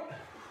 go.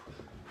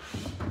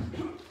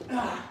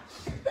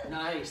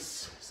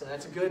 Nice. So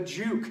that's a good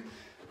juke.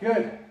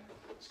 Good.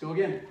 Let's go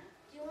again.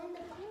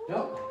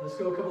 Nope. Let's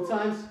go a couple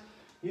times.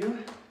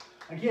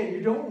 Again,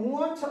 you don't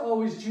want to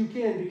always juke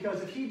in,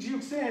 because if he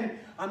jukes in,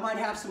 I might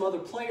have some other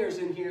players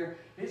in here.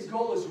 His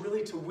goal is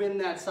really to win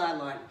that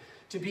sideline,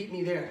 to beat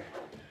me there.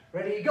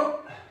 Ready,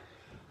 go.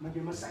 I'm going to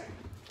give him a second.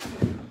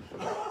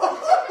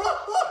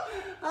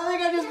 I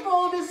think I just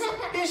pulled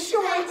his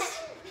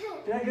shorts.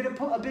 Did I get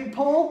a big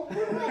pull?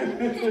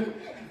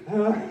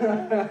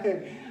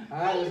 All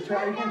right, let's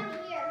try it again.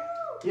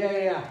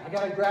 Yeah. I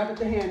got to grab at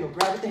the handle.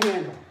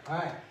 All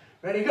right,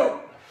 ready, go.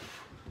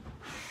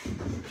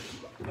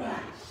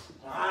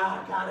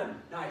 Got him.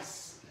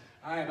 Nice.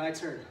 All right, my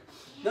turn.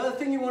 Another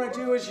thing you want to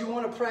do is you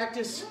want to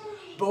practice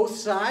both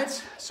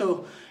sides.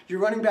 So your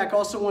running back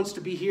also wants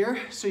to be here,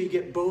 so you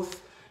get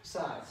both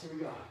sides. Here we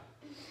go.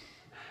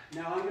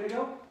 Now I'm going to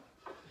go.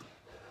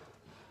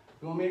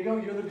 You want me to go?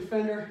 You're the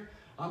defender.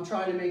 I'm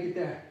trying to make it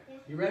there.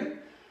 You ready?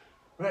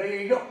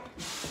 Ready, go.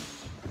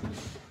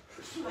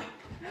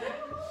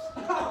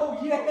 Oh,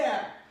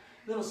 yeah.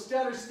 Little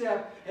stutter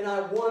step, and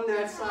I won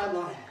that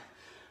sideline.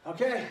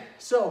 Okay,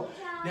 so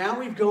now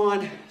we've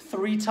gone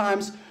 3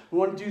 times. We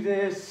want to do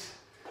this.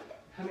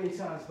 How many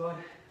times, bud?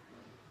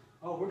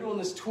 Oh, we're doing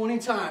this 20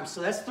 times,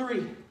 so that's 3.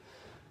 Here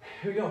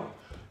we go.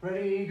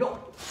 Ready, go.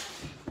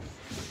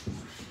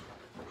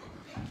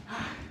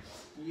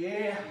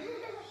 Yeah.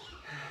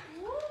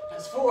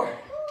 That's 4.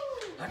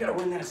 I gotta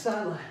win that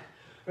sideline.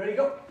 Ready,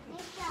 go.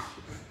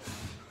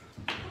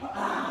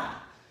 Darn.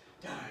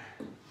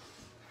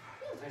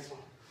 Nice one.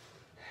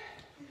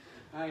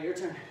 All right, your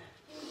turn.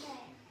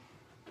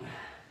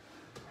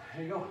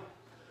 Here you go.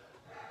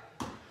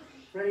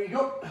 Ready,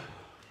 go.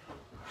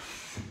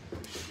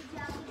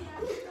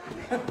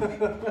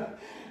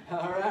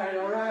 All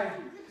right.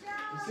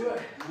 Let's do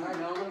it. All right,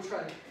 now I'm going to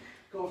try to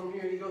go from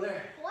here. You go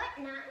there. What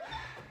now?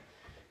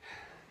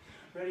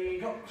 Ready,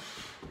 go.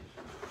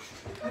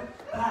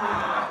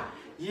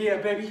 Yeah,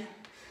 baby.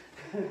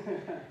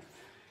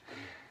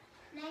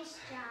 Nice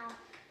job.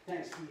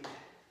 Thanks, Steve.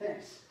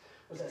 Thanks.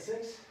 What's that,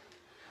 6?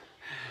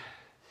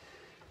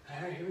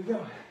 All right, here we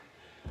go.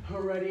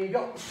 Ready,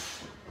 go.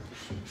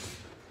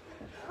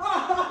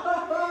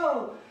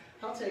 Oh,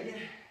 I'll take it.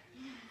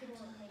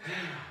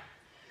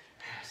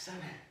 7.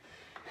 Here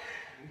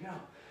we go.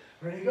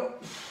 Ready, go.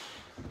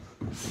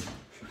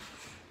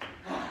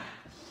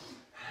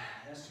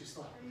 That's too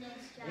slow.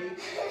 8.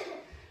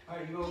 All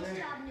right, you go over there.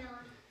 Here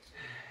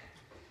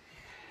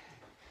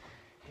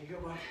you go,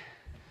 bud.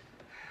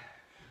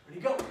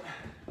 Ready, go.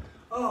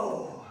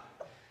 Oh.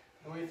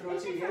 You want me to throw it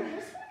to you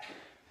again?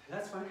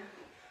 That's fine.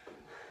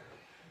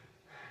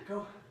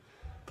 Go.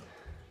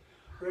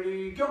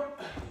 Ready, go.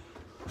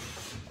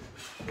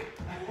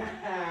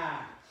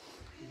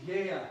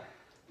 Yeah.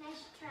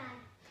 Nice try.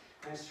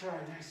 Nice try,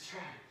 nice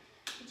try.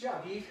 Good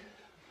job, Eve.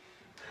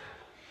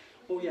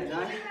 Oh yeah, 9. Did you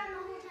run the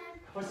whole time?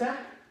 What's that?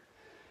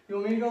 You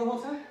want me to go the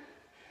whole time?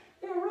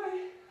 Yeah,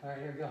 right. All right,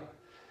 here we go.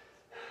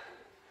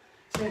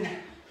 10.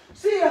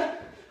 See ya.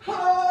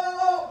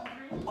 Oh!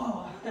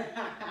 Oh.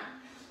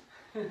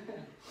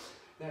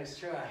 Nice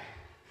try.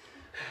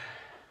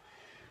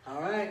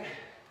 All right.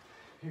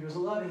 Here goes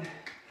 11.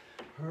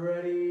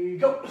 Ready,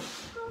 go.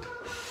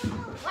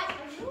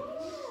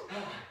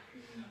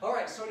 All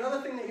right, so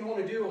another thing that you want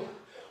to do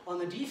on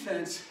the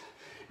defense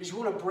is you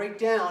want to break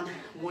down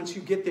once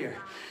you get there.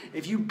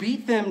 If you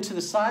beat them to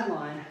the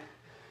sideline,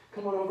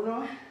 come on over,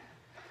 Noah.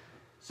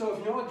 So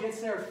if Noah gets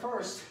there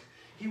first,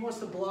 he wants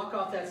to block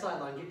off that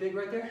sideline. Get big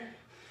right there?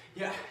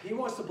 Yeah, he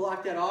wants to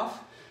block that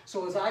off.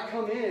 So as I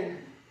come in,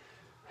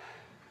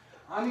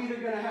 I'm either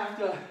going to have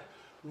to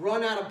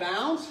run out of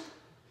bounds,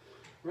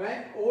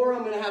 right? Or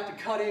I'm going to have to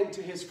cut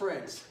into his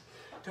friends,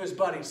 to his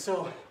buddies.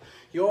 So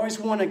you always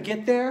want to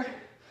get there,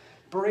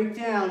 break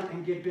down,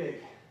 and get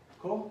big.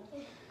 Cool?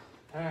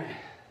 All right.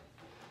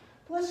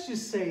 Let's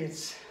just say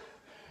it's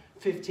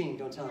 15.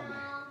 Don't tell him.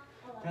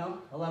 No?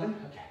 11?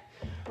 Okay.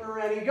 We're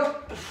ready, go.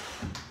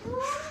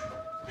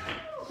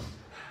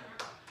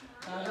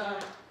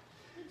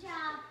 Good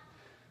job.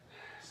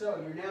 So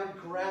you're now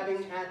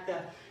grabbing at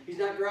the, he's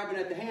not grabbing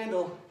at the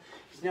handle,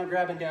 he's now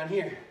grabbing down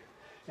here.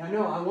 Now,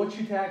 no, I want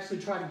you to actually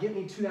try to get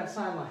me to that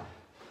sideline.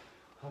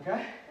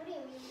 Okay? What do you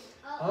mean?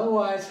 Oh.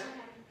 Otherwise, Okay.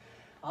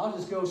 I'll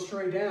just go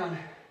straight down.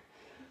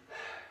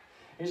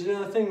 Here's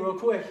another thing real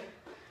quick.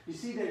 You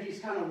see that he's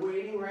kind of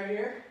waiting right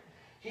here?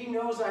 He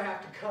knows I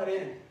have to cut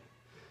in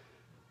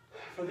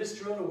for this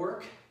drill to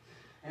work.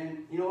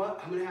 And you know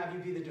what? I'm going to have you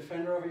be the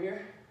defender over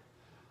here.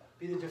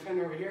 Be the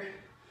defender over here.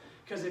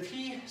 Because if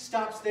he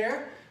stops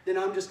there, then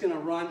I'm just going to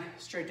run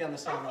straight down the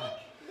sideline. I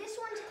think this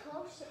one's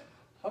closer.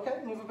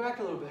 Okay, move it back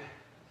a little bit.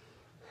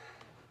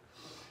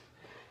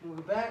 Move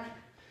it back.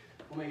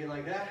 We'll make it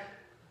like that.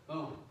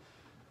 Boom.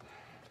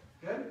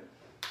 Good?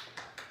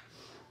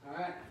 All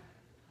right.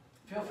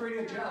 Feel free to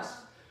adjust.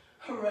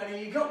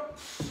 Ready, go.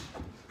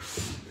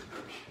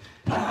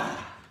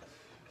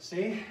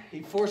 See?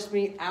 He forced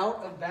me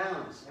out of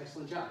bounds.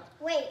 Excellent job.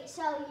 Wait,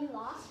 so you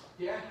lost?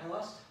 Yeah, I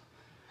lost.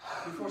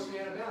 He forced me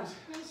out of bounds.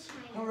 Nice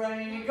try.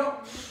 Ready,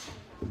 go.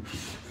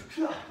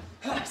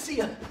 See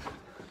ya.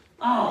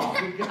 Oh,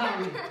 you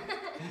got me.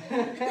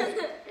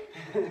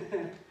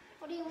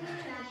 What do you want to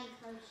try,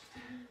 Coach?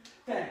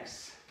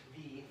 Thanks,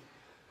 V.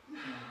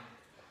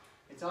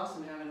 It's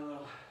awesome having a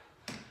little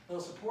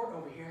support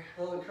over here,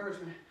 a little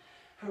encouragement.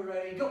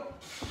 Ready, go.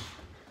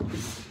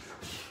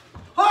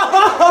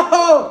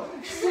 Oh,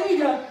 see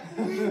ya.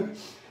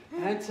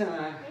 That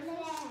time.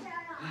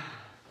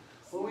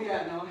 What we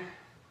at, Noah?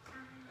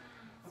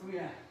 What we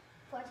at?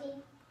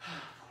 14?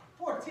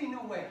 14,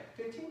 no way.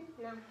 15?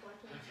 No, 14.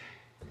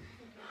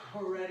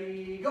 Okay.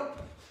 Ready, go.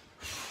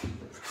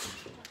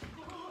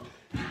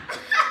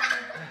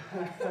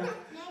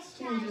 Nice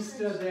try. He just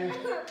stood there,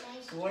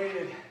 Nice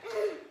waited.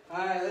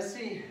 All right, let's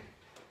see.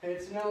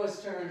 It's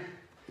Noah's turn.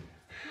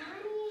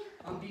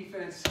 On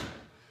defense.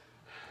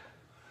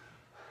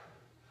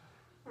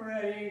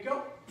 Ready,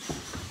 go.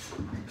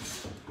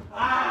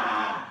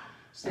 Ah!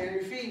 Stay on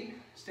your feet.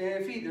 Stay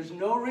on your feet. There's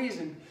no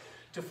reason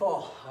to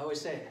fall. I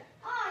always say it.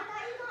 Oh, I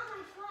thought you got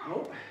my flag.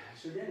 Nope, I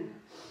sure didn't.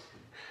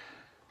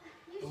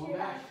 You Going should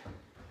back.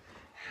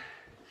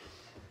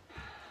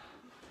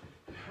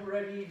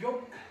 Ready,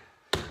 go.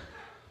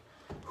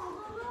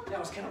 That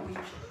was kind of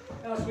weak.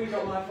 That was weak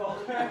on my fault.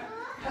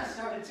 I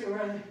started too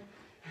early.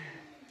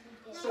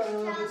 Started a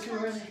little bit too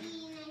early.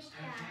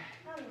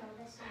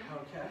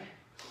 Okay.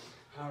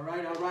 All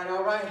right, all right,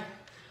 all right.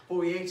 What are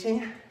we,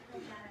 18?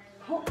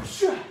 Oh,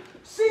 sure.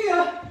 See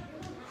ya.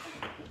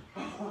 I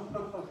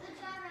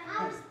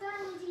was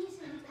throwing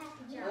decent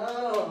package.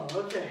 Oh,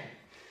 okay.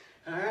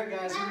 All right,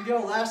 guys, here we go.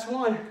 Last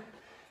one.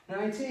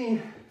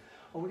 19.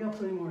 Oh, we got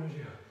plenty more to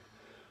do.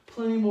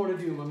 Plenty more to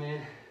do, my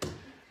man.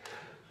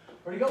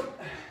 Ready, go.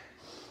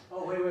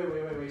 Oh,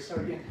 wait.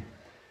 Start again.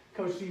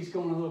 Coach G's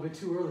going a little bit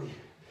too early.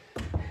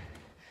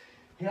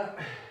 Yep.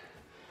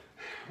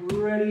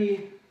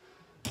 Ready,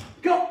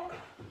 go.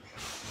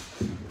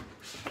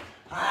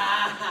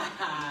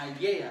 Ah,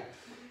 yeah.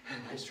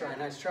 Nice try,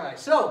 nice try.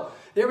 So,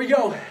 there we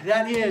go.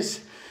 That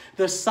is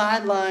the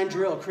sideline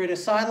drill. Create a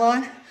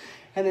sideline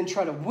and then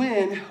try to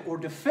win or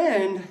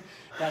defend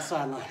that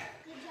sideline.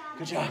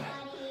 Good job.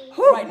 Buddy.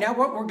 All right, now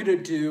what we're gonna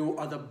do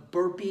are the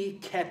burpee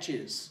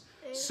catches.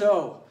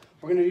 So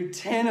we're gonna do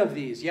 10 of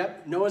these.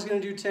 Yep, Noah's gonna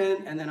do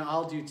 10, and then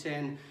I'll do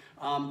 10.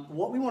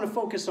 What we wanna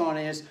focus on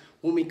is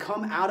when we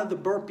come out of the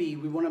burpee,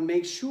 we wanna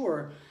make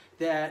sure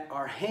that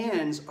our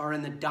hands are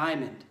in the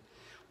diamond.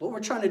 What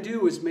we're trying to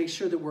do is make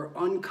sure that we're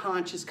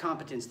unconscious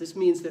competence. This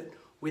means that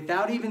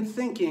without even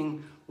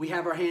thinking, we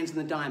have our hands in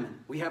the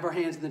diamond. We have our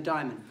hands in the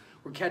diamond.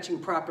 We're catching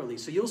properly.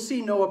 So you'll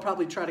see Noah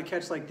probably try to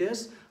catch like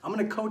this. I'm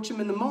gonna coach him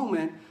in the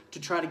moment to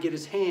try to get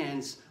his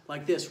hands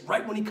like this,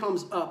 right when he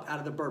comes up out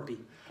of the burpee.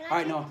 All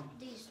right, Noah.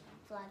 These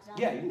flags off?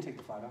 Yeah, you can take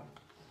the flag off.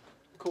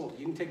 Cool,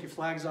 you can take your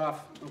flags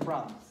off, no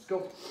problem. Let's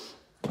go.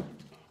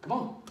 Come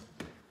on.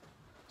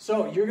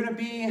 So you're gonna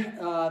be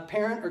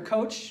parent or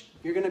coach.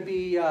 You're gonna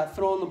be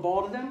throwing the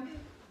ball to them.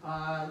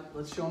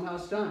 Let's show them how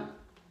it's done.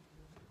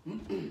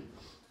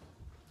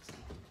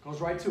 Goes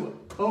right to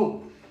it.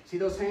 Boom. See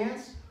those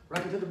hands?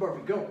 Right into the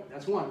burpee. Go.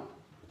 That's one.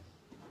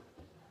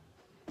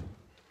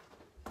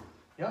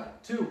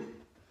 Yep. 2.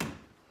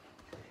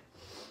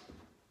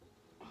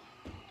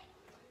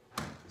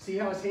 See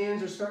how his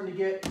hands are starting to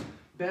get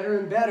better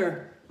and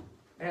better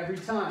every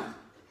time.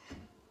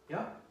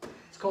 Yep.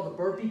 It's called the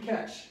burpee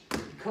catch. You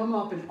come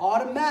up and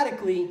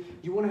automatically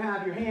you want to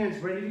have your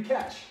hands ready to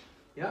catch.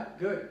 Yep.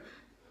 Good.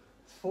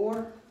 It's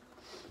 4.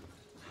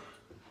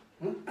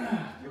 Here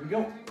we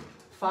go.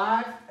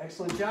 5.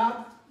 Excellent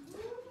job.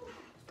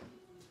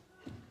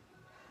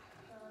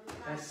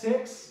 That's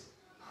 6.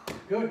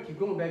 Good. Keep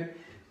going, baby.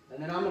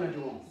 And then I'm going to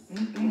do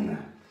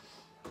them.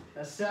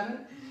 That's 7.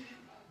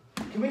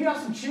 Can we have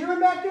some cheering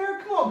back there?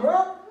 Come on,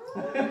 girl.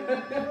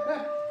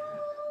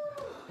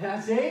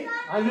 That's 8.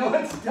 I know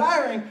it's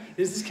tiring.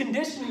 This is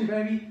conditioning,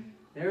 baby.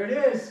 There it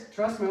is.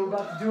 Trust me, I'm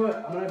about to do it.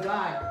 I'm going to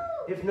die.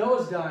 If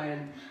Noah's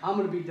dying, I'm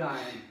going to be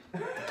dying.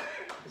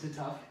 Is it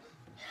tough?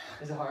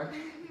 Is it hard?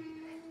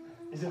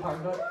 Is it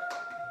hard, bud?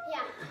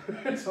 Yeah.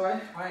 It's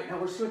hard? All right, now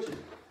we're switching.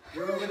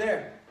 You're over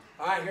there.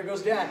 All right, here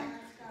goes Dad.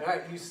 All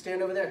right, you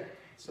stand over there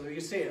so you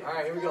can see it. All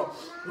right, here we go.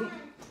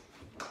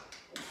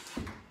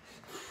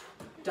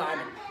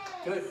 Diamond.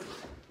 Good.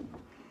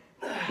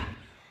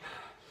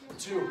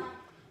 2.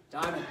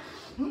 Diamond.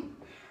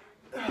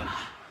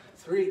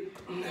 3.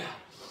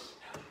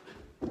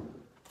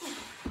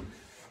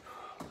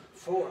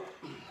 4.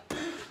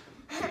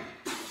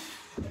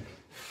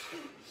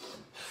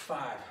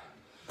 5.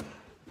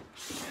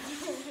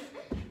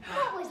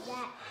 What was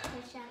that?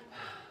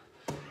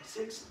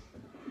 6.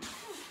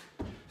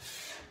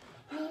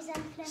 Knees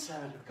and flips.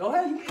 7. Go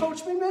ahead, you can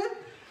coach me, man.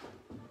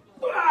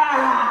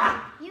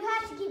 You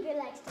have to keep your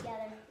legs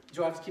together.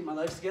 Do I have to keep my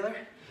legs together?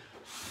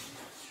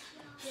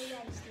 Your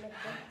legs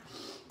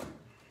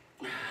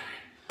lifted.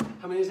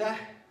 How many is that?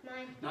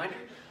 9. 9?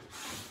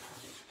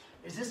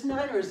 Is this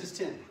 9 or is this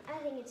 10? I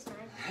think it's 9.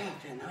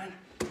 Okay, 9.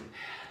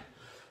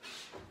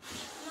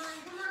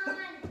 Come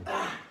on.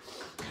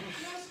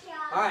 Nice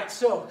job. All right,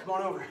 so come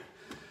on over.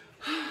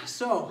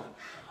 So,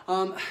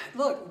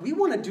 look, we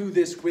want to do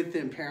this with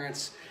them,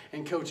 parents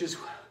and coaches,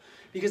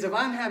 because if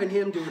I'm having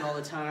him do it all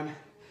the time,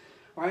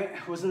 right?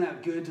 Wasn't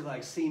that good to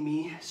like see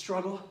me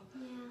struggle?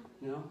 Yeah.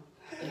 No?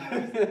 Yeah,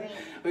 that's great.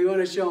 We want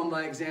to show them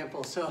by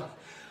example. So,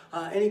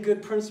 any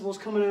good principles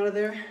coming out of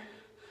there?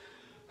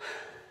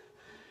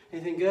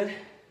 Anything good?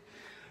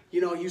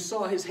 You know, you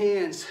saw his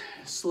hands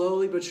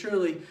slowly but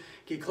surely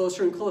get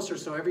closer and closer.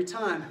 So every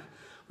time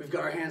we've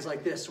got our hands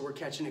like this, so we're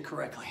catching it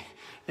correctly.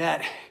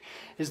 That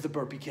is the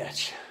burpee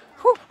catch.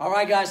 Whew. All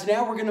right, guys,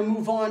 now we're gonna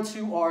move on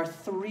to our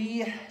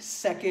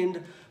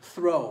 3-second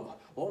throw.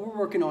 What we're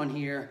working on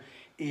here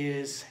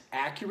is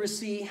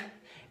accuracy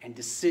and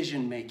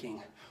decision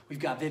making. We've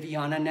got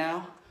Viviana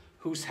now,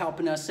 who's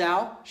helping us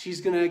out.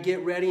 She's gonna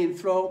get ready and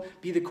throw,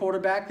 be the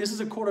quarterback. This is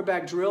a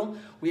quarterback drill.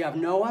 We have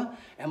Noah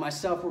and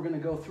myself, we're gonna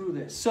go through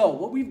this. So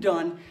what we've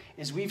done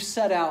is we've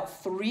set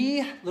out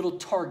 3 little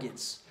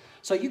targets.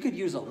 So you could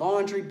use a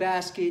laundry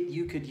basket,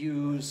 you could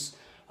use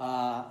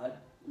a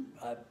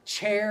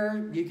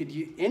chair, you could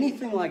use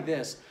anything like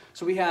this.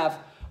 So we have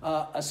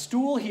a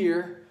stool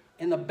here.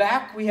 In the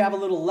back, we have a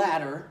little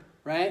ladder,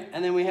 right?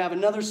 And then we have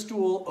another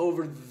stool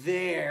over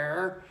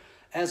there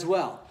as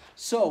well.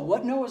 So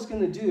what Noah's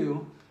gonna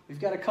do, we've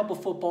got a couple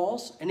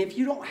footballs, and if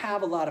you don't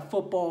have a lot of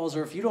footballs,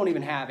 or if you don't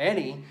even have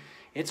any,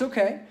 it's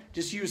okay.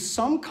 Just use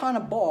some kind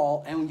of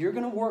ball, and you're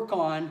gonna work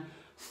on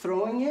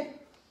throwing it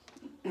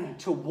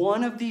to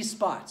one of these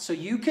spots. So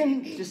you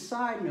can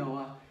decide,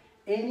 Noah,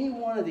 any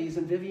one of these,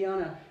 and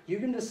Viviana, you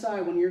can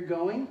decide when you're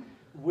going,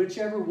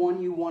 whichever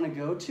one you wanna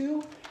go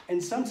to.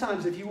 And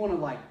sometimes if you wanna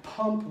like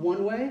pump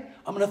one way,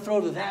 I'm gonna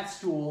throw to that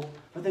stool,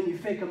 but then you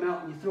fake them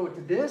out and you throw it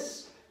to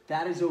this,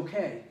 that is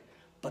okay.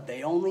 But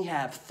they only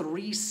have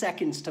 3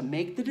 seconds to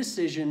make the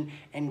decision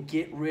and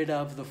get rid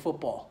of the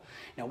football.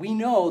 Now we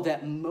know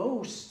that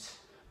most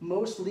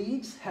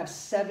leagues have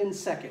 7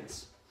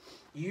 seconds.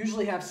 You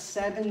usually have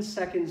 7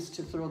 seconds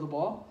to throw the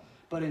ball,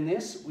 but in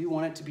this, we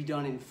want it to be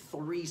done in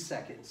 3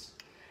 seconds.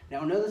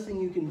 Now another thing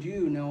you can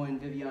do, Noah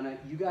and Viviana,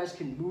 you guys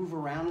can move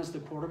around as the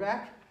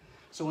quarterback.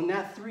 So in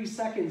that 3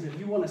 seconds, if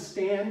you want to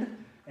stand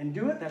and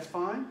do it, that's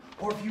fine.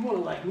 Or if you want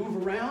to like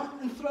move around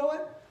and throw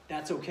it,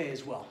 that's okay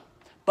as well.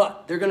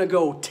 But they're going to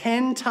go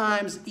 10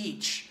 times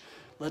each.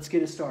 Let's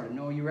get it started.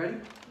 Noah, you ready?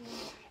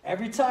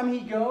 Every time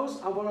he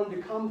goes, I want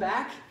him to come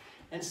back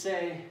and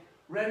say,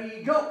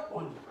 ready, go.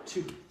 1,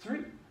 2, 3.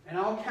 And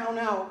I'll count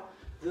out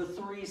the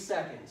 3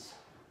 seconds.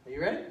 Are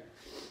you ready?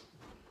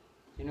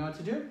 You know what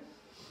to do?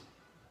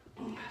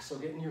 So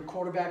get in your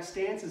quarterback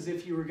stance as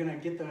if you were going to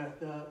get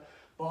the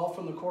ball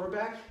from the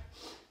quarterback.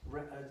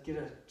 Get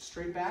a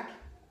straight back.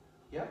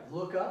 Yep,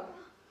 look up.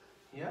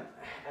 Yep,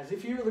 as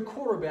if you're the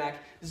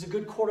quarterback. This is a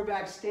good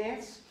quarterback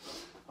stance.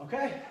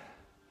 Okay.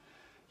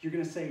 You're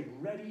going to say,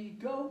 ready,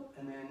 go.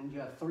 And then you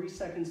have 3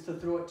 seconds to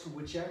throw it to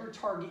whichever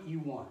target you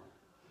want.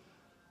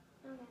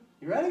 Okay.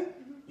 You ready?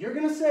 Mm-hmm. You're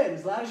going to say it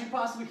as loud as you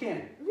possibly can.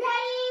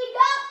 Ready,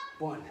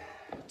 go. 1,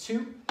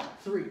 2,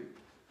 3.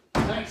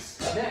 Nice.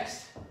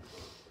 Next.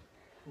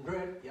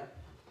 Good. Yep.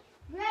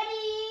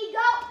 Ready,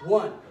 go.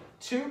 1,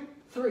 2,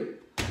 3.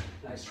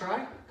 Nice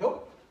try.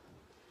 Go.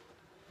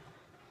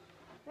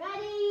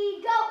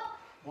 Ready, go.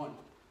 1,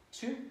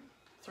 2,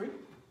 3.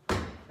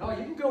 Oh,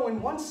 you can go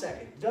in 1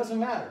 second. It doesn't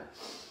matter.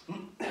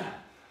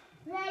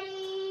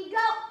 Ready,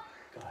 go.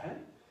 Go ahead.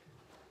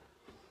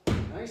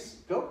 Nice.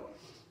 Go.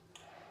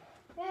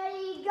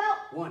 Ready, go.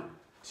 1,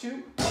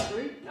 2,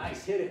 3.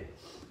 Nice. Hit it.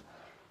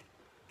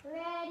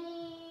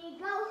 Ready,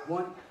 go.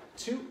 1,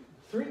 2,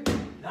 3.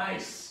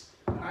 Nice.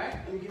 All right.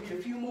 Let me give you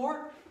a few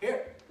more.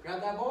 Here.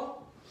 Grab that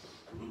ball.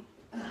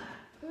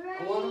 Ready,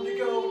 I want them to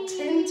go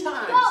 10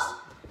 times.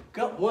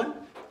 Go. 1,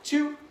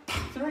 2,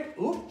 3.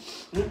 Ooh.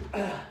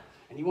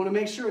 And you want to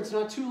make sure it's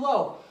not too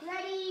low.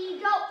 Ready,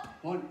 go.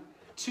 1,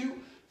 2,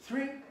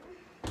 3.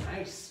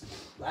 Nice.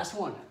 Last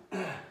one.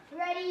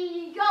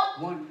 Ready,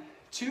 go. 1,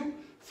 2,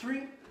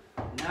 3.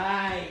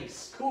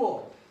 Nice.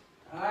 Cool.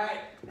 All right.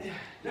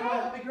 Now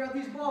help me grab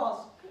these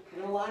balls. I'm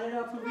going to line it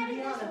up for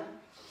Viviana.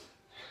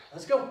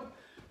 Let's go.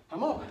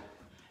 Come on.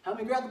 Help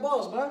me grab the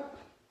balls, bud.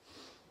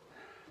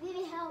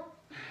 Vivi, help.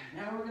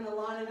 Now we're going to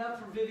line it up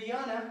for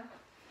Viviana.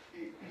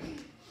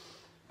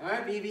 All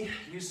right, Vivi.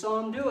 You saw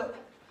him do it.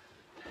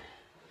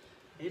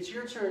 It's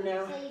your turn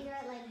now. So you do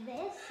it like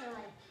this or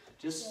like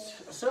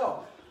just this?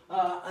 so.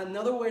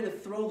 Another way to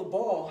throw the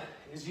ball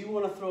is you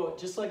want to throw it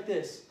just like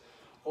this,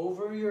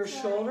 over your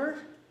shoulder.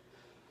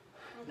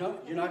 No,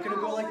 you're not going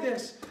to go like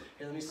this.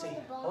 Here, let me see.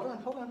 Hold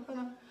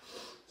on.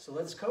 So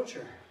let's coach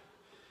her.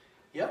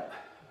 Yep.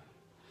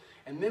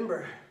 And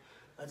remember,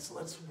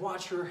 let's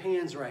watch her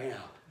hands right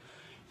now.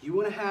 You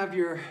want to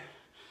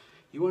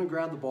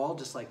grab the ball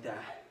just like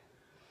that.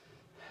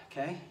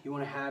 Okay? You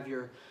want to have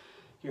your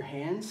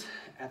hands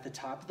at the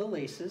top of the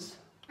laces.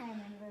 I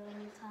remember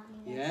when you taught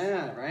me this.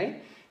 Yeah,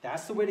 right?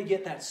 That's the way to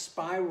get that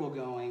spiral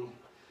going.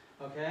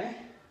 Okay?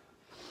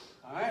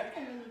 All right.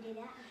 And then you do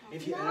that.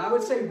 Okay. And I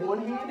would say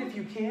one hand if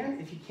you can.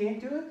 If you can't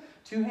do it,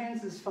 2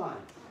 hands is fine.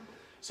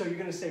 So you're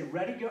going to say,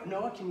 ready, go.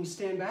 Noah, can you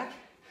stand back?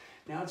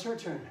 Now it's her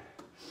turn.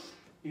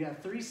 You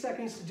got 3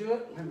 seconds to do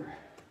it. Remember,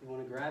 you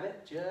want to grab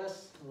it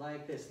just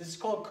like this. This is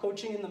called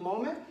coaching in the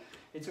moment.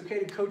 It's okay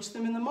to coach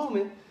them in the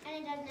moment.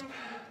 And it doesn't have to be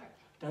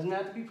perfect. Doesn't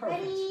have to be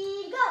perfect.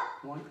 Ready,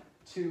 go. 1,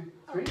 2,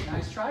 3.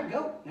 Nice try.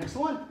 Go. Next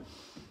one.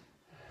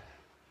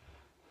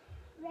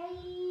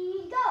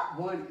 Ready,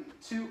 go. 1,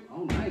 2.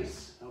 Oh,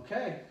 nice.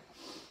 Okay.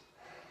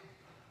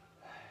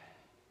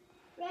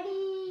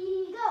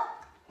 Ready, go.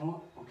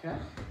 Oh, okay.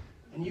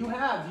 And you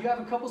have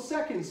a couple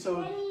seconds,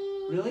 so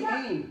really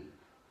aim.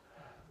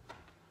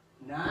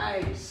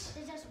 Nice.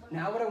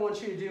 Now what I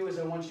want you to do is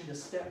I want you to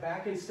step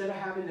back instead of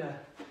having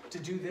to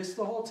do this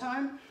the whole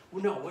time.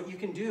 Well, no, what you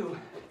can do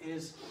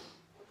is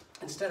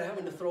instead of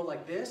having to throw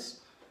like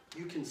this,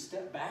 you can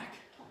step back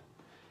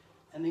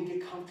and then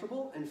get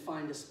comfortable and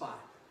find a spot.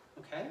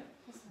 Okay?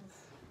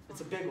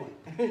 It's a big one.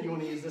 You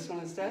want to use this one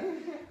instead?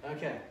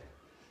 Okay.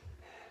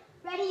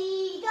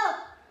 Ready, go.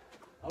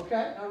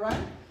 Okay, all right.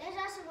 There's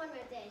also one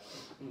right there.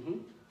 Mm-hmm.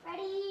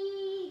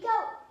 Ready,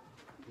 go.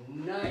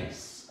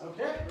 Nice.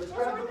 Okay, let's There's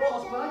grab the one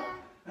balls, right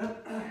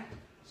bud.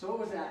 So what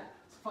was that?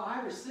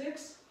 5 or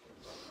 6?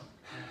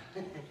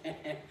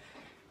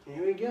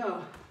 Here we go. I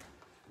don't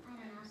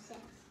know, 6.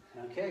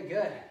 Okay,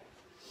 good.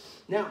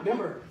 Now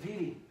remember,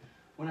 Vivi,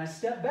 when I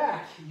step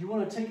back, you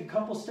want to take a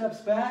couple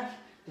steps back,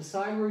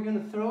 decide where you're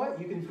going to throw it.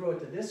 You can throw it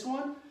to this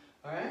one,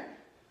 all right?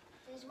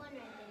 There's one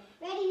right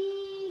there.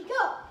 Ready,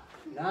 go.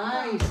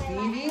 Nice,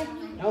 Vivi.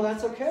 No,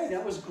 that's okay.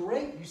 That was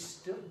great.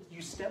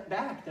 You stepped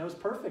back. That was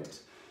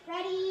perfect.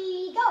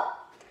 Ready, go.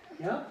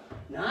 Yep.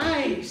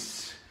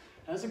 Nice.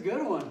 That's a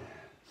good one.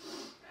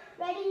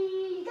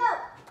 Ready,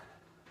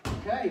 go.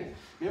 Okay.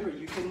 Remember,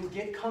 you can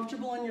get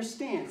comfortable in your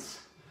stance.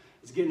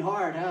 It's getting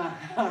hard, huh?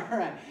 All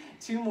right.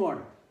 2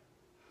 more.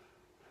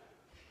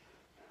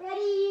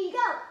 Ready,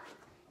 go.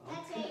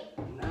 That's 8.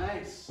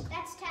 Nice.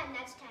 That's 10.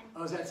 That's 10.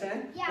 Oh, is that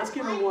 10? Yeah. Let's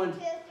give her one. 1, 2,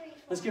 3, 4.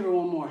 Let's give her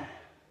one more.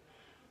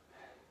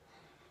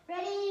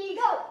 Ready,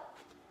 go.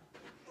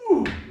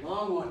 Ooh,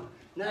 long one.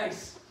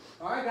 Nice.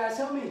 All right, guys,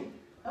 help me.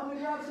 Help me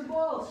grab some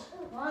balls.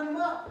 Line them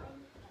up.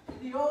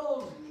 The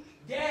old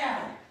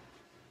dad.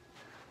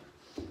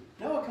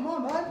 Noah, come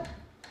on, bud.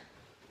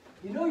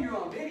 You know you're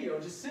on video,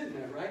 just sitting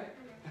there, right?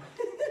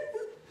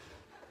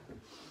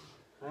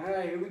 All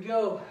right, here we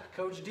go.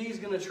 Coach D's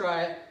gonna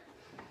try it.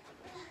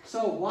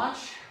 So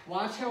watch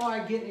how I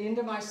get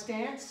into my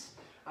stance.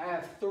 I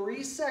have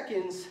 3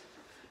 seconds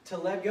to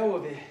let go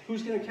of it.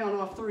 Who's gonna count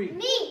off 3?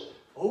 Me.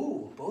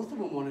 Oh, both of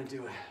them want to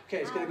do it. Okay,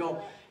 it's gonna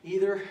go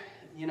either,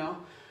 you know,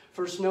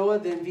 first Noah,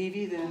 then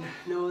Vivi, then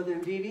Noah,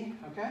 then Vivi.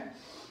 Okay,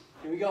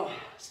 here we go.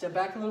 Step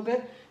back a little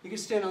bit. You can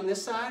stand on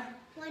this side.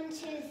 1, 2,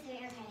 3.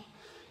 Okay.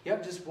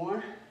 Yep, just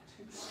 1, 2,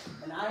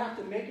 and I have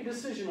to make a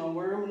decision on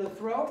where I'm gonna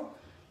throw.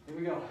 Here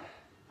we go.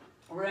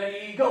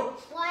 Ready, go.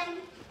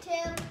 1, 2,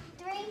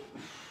 3.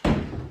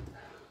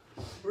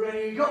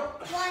 Ready, go.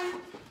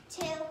 1,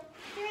 2,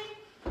 3.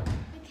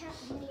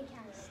 You need to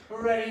count it.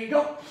 Ready,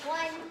 go.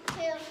 1,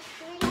 2,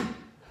 3.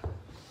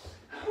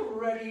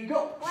 Ready, go.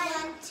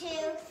 1, 2,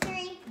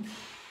 3.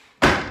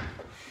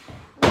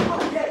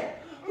 Okay.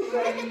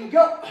 Ready,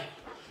 go.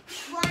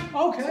 1,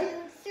 Okay.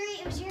 2, 3.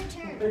 It was your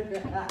turn.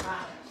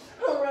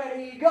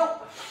 Ready, go.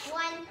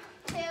 1,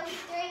 2,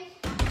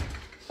 3.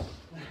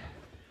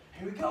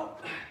 Here we go.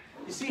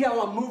 You see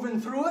how I'm moving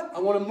through it? I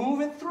want to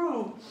move it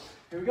through.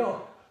 Here we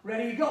go.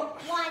 Ready, go.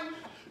 1,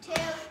 2,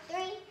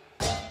 3.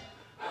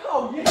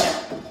 Oh,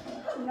 yeah.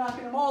 I'm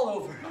knocking them all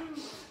over.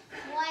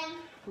 1.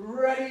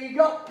 Ready,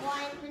 go.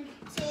 1,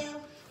 2,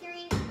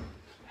 3.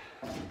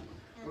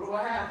 What do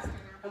I have?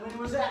 How many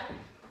was that?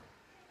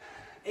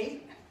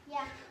 8?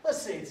 Yeah.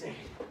 Let's say it's 8.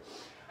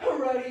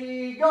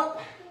 Ready, go.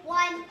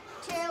 1,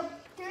 2,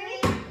 3. We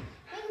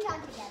can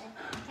count together.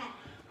 Okay.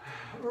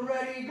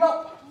 Ready,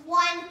 go.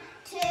 1,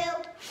 2,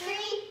 3.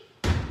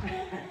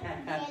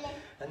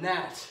 And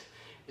that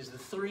is the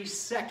 3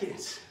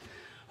 seconds.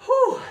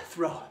 Whew,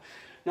 throw.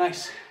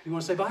 Nice. You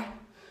want to say bye?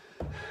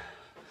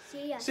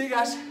 See ya. See you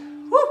guys.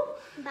 Woo.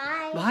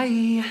 Bye.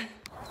 Bye.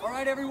 All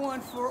right,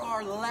 everyone, for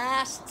our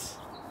last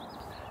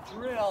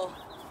drill,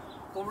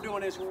 what we're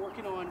doing is we're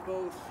working on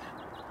both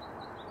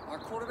our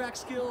quarterback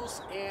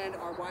skills and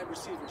our wide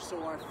receivers.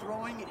 So our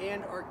throwing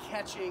and our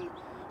catching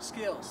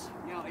skills.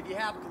 Now, if you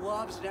have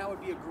gloves, now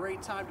would be a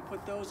great time to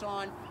put those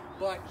on.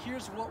 But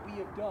here's what we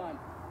have done.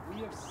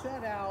 We have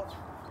set out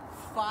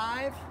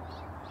 5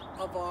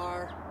 of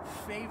our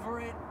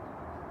favorite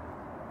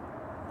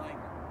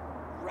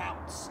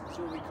routes, is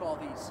what we call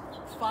these.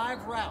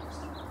 5 routes.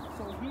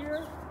 So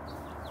here,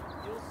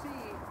 you'll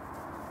see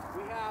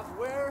we have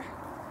where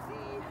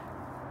the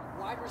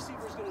wide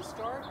receiver is going to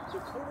start. The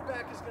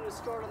quarterback is going to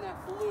start on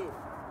that blue.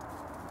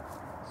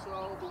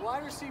 So the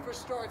wide receiver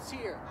starts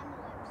here.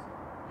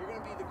 You're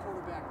going to be the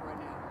quarterback right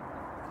now.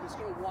 I'm just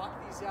going to walk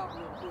these out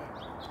real quick.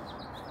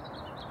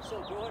 So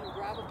go ahead and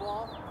grab a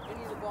ball,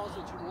 any of the balls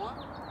that you want.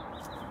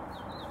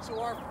 So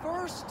our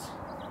first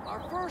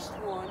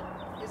one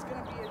is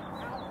going to be an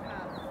out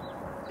pattern.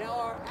 Now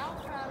our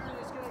out pattern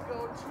is going to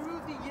go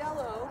to the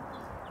yellow,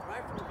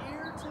 right from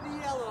here to the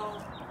yellow,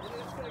 and then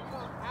it's going to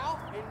come out,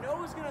 and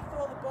Noah's going to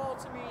throw the ball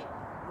to me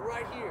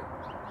right here.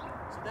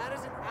 So that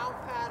is an out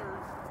pattern.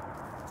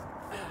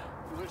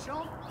 You want to show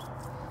him?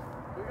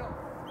 Here we go.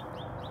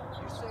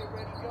 You say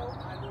ready, go,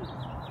 I move.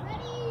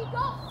 Ready,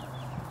 go.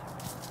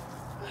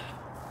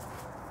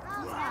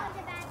 Oh, that was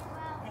a bad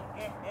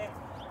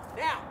throw.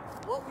 Now,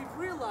 what we've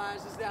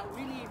realized is that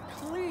we need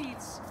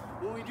cleats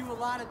when we do a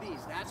lot of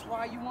these. That's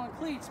why you want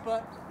cleats,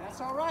 but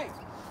that's all right.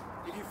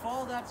 If you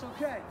fall, that's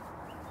okay.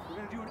 We're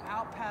going to do an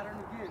out pattern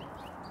again.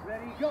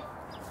 Ready, go.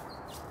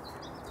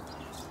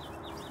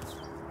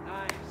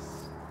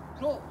 Nice.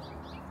 Cool.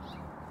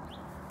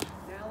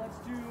 Now let's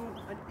do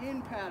an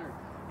in pattern.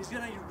 He's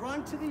going to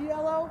run to the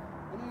yellow,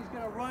 and then he's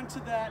going to run to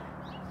that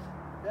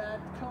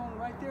cone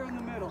right there in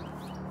the middle.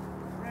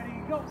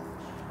 Ready, go.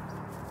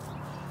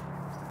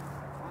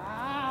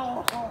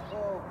 Ow.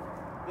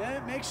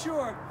 Then make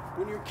sure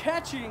when you're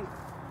catching,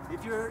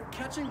 if you're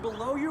catching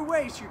below your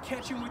waist, you're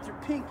catching with your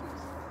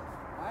pinkies.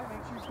 All right,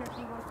 make sure you're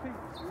catching those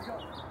pinkies. Here we go.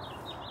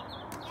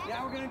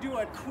 Now we're going to do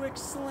a quick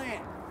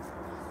slant.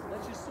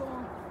 Let's just show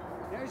him.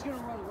 Now he's going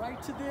to run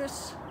right to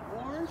this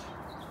orange,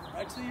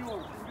 right to the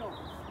orange. Here we go.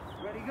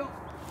 Ready, go.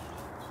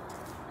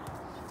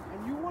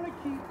 And you want to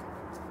keep...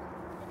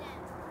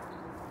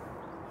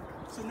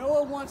 So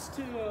Noah wants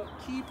to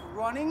keep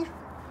running.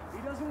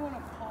 He doesn't want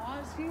to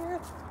pause here,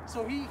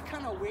 so he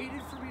kind of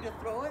waited for me to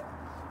throw it.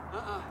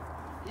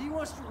 He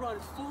wants to run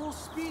full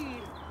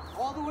speed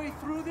all the way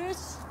through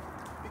this,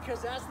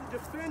 because as the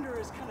defender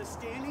is kind of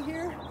standing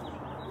here,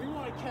 we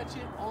want to catch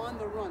it on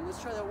the run. Let's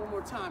try that one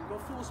more time. Go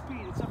full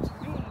speed. It's up to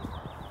me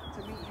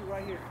to meet you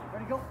right here.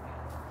 Ready, go.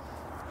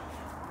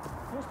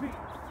 Full speed.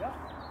 Yep.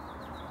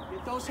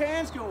 Get those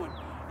hands going.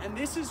 And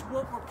this is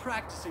what we're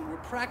practicing. We're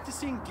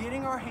practicing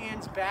getting our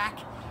hands back.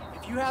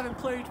 If you haven't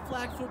played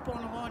flag football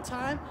in a long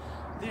time,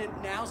 then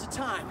now's the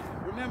time.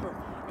 Remember,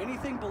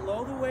 anything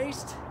below the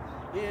waist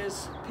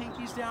is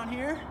pinkies down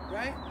here,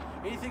 right?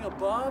 Anything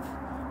above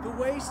the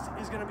waist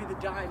is gonna be the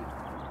diamond.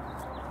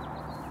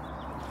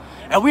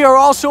 And we are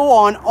also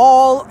on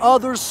all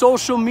other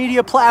social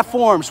media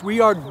platforms.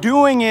 We are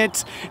doing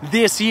it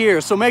this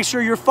year. So make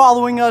sure you're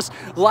following us,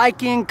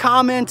 liking,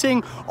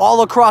 commenting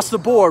all across the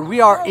board.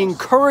 We are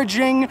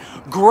encouraging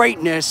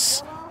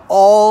greatness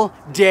all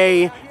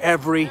day,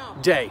 every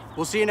day.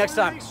 We'll see you next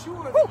time. Make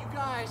sure that you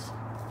guys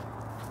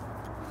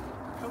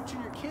are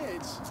coaching your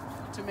kids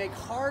to make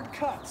hard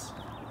cuts.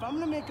 If I'm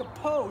gonna make a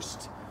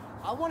post,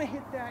 I wanna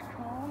hit that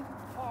cone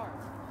hard.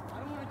 I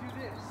don't wanna do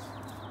this.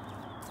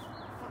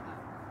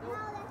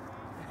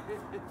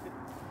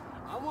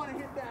 I want to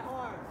hit that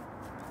hard.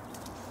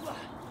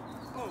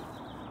 Boom.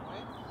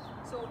 Right?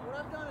 So what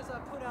I've done is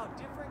I've put out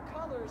different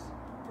colors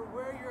for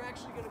where you're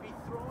actually going to be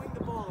throwing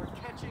the ball or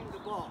catching the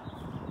ball.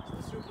 So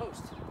let's do a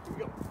post. Here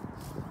we go.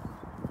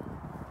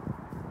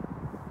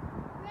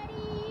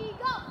 Ready,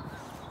 go!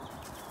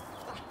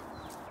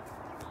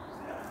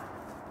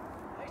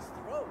 Nice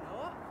throw,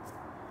 Noah.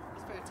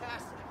 That's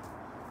fantastic.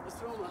 Let's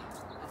throw him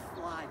a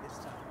fly this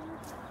time.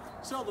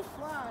 So the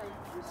fly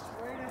is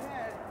straight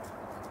ahead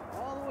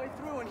all the way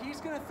through, and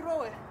he's gonna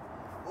throw it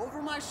over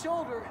my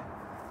shoulder.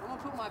 I'm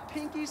gonna put my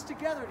pinkies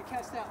together to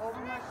catch that over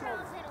my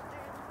shoulder. It's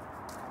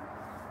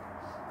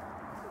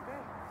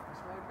okay.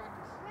 That's why I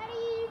practice.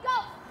 Ready, go!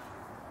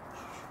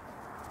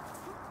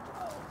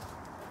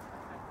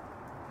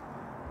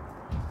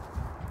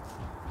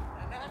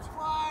 And that's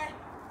why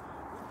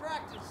we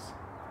practice.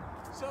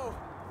 So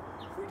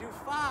we do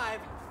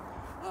 5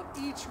 of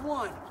each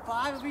one.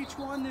 5 of each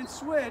one, then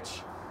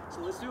switch.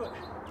 So let's do it.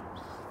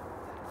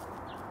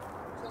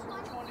 Tell me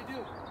which one to do.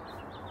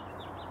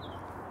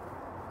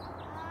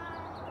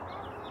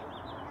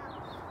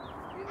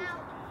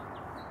 Out.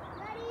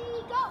 Ready,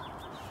 go!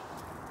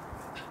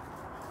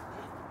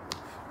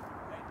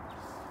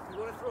 You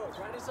want to throw it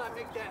right as I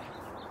make that.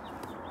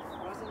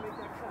 Right as I make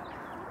that cut.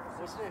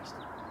 What's next?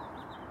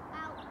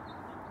 Out.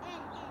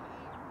 In.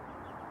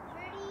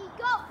 Ready,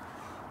 go!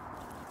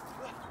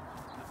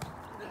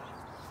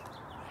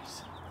 Nice.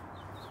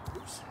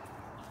 Oops.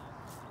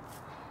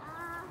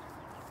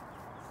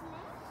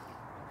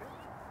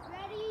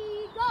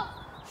 Ready, go!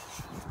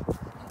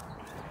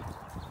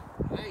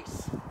 Nice.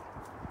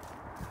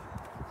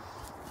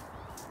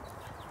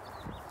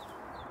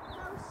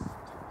 Post.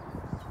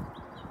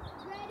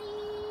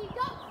 Ready,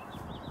 go!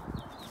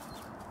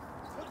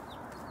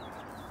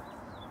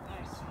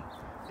 Nice.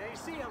 Now you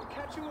see I'm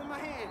catching with my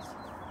hands.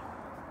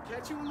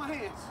 Catching with my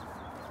hands.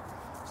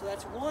 So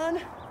that's 1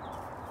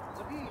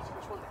 of each.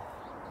 Which one?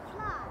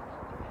 Fly.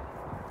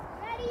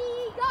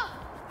 Ready, go!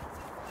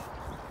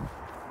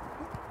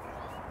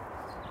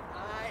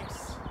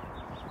 Nice.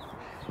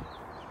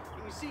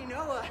 And you see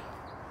Noah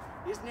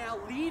is now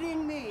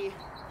leading me,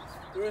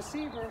 the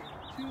receiver,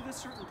 to the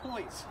certain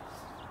points.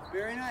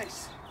 Very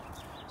nice.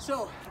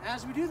 So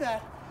as we do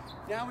that,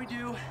 now we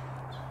do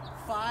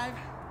 5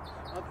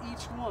 of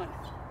each one.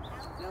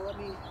 Now let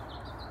me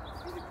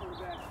do the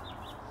quarterback.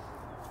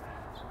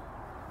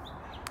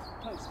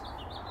 Post.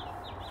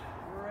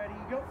 Ready,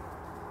 go.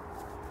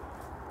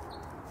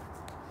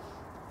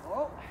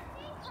 Oh,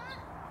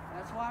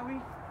 that's why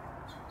we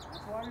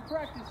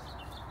practice.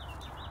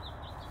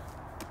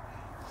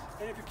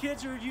 And if your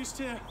kids are used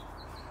to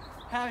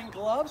having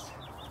gloves,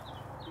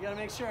 you gotta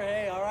make sure,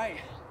 hey, all right,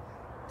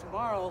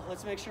 tomorrow,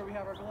 let's make sure we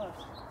have our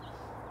gloves.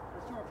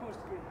 Let's do our post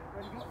again.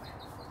 Ready, go.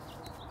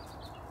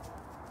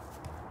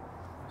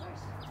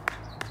 Nice.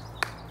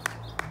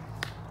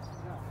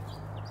 Now.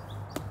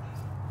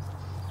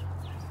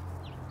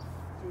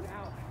 Do it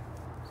out.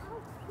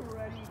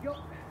 Ready, go.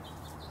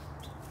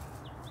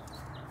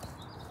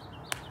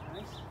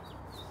 Nice.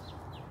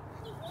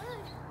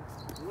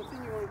 One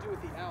thing you want to do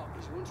with the out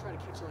is you want to try to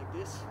catch it like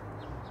this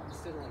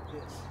instead of like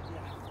this.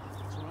 Yeah.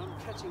 So when I'm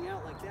catching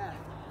out like that,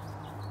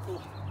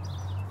 cool.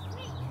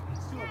 Wait,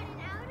 Let's do it. Dad, in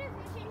our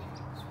division,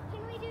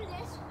 can we do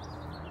this?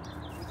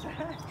 What's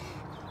that?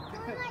 Can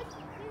we like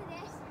do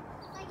this?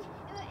 Like if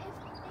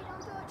they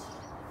don't throw it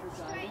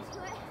straight to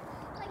it,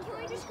 like can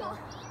we just go?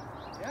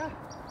 Yeah.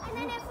 And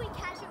then if we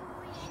catch it,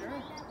 will we Sure.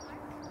 hit that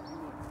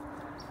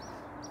mark?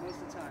 Most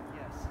of the time,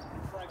 yes.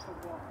 In flag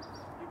football,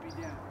 you'd be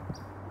down. Let's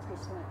go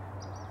slam.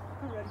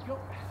 Ready, go.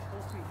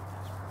 Full speed.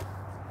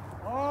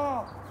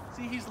 Oh,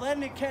 see, he's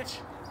letting it catch.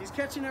 He's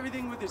catching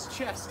everything with his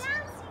chest.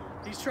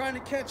 He's trying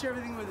to catch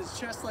everything with his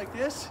chest like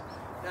this.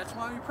 That's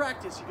why we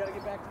practice. You got to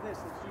get back to this.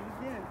 Let's do it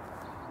again.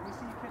 Let me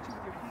see you catch it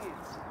with your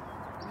hands.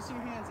 Let me see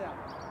your hands out.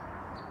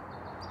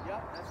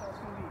 Yep, that's how it's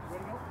going to be.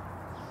 Ready, go.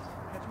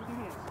 Catch it with your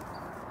hands.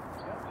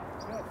 Yep,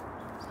 good.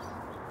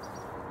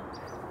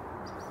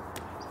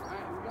 All right,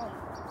 here we go.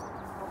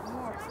 Couple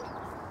more.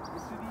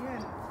 Let's do the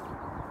end.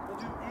 We'll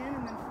do in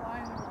and then fly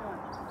and then we're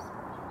done.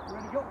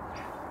 Ready, go.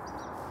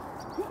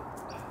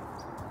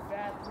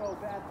 Bad throw,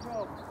 bad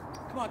throw.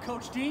 Come on,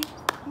 Coach D.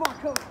 Come on,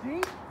 Coach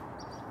D.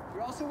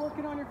 You're also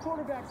working on your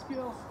quarterback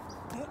skills.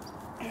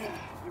 Here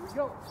we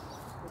go.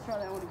 Let's try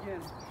that one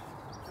again.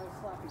 That was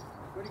sloppy.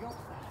 Ready, go.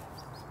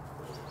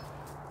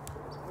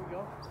 There we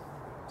go.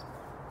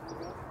 There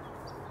we go.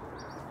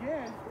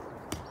 Again,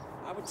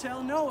 I would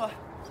tell Noah,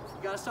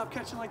 you gotta stop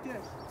catching like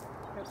this.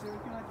 Catch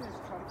everything like this.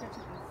 Try to catch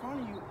it in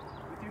front of you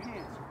with your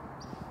hands.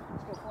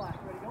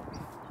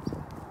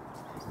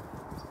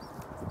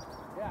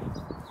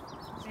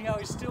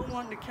 he's still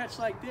wanting to catch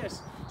like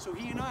this. So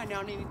he and I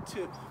now need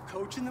to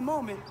coach in the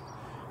moment.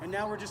 And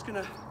now we're just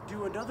gonna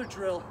do another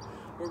drill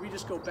where we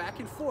just go back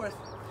and forth,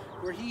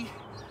 where he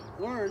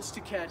learns to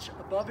catch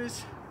above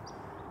his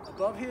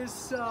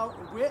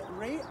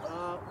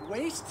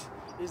waist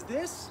is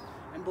this,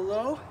 and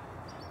below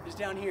is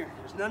down here.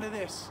 There's none of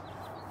this.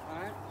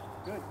 All right,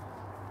 good.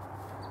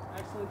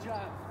 Excellent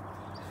job.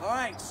 All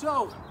right,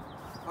 so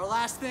our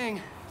last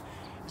thing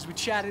is we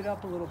chatted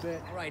up a little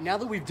bit. All right, now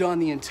that we've done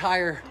the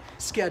entire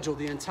schedule,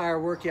 the entire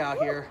workout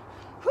here,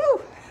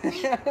 whew,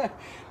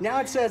 now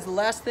it says the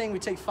last thing, we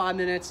take 5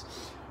 minutes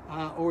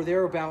or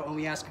thereabout, and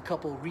we ask a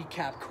couple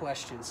recap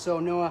questions. So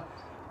Noah,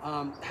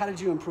 how did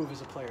you improve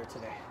as a player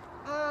today?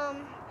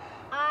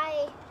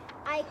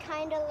 I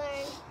kind of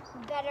learned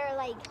better,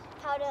 like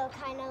how to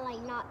kind of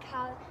like not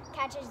how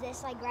catches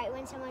this like right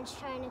when someone's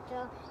trying to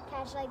throw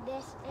catch like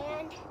this,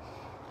 and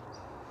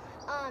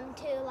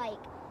to like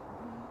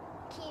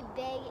keep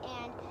big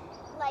and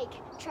like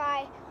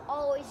try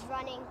always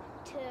running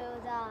to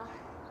the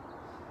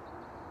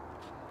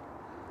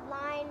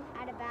line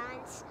out of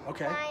bounds.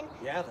 Okay. Line,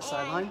 yeah, the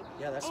sideline.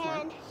 Yeah, that's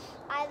smart. And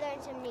I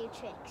learned some new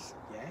tricks.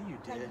 Yeah, you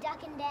did. Like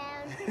ducking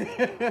down.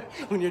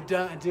 When you're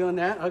done doing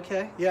that,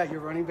 okay. Yeah, you're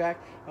running back.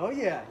 Oh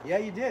yeah, yeah,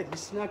 you did. You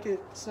snuck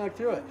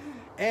through it.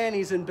 And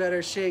he's in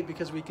better shape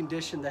because we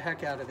conditioned the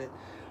heck out of it.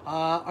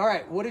 All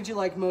right, what did you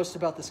like most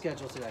about the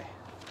schedule today?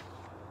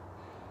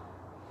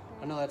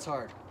 I know that's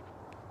hard.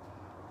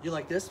 You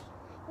like this?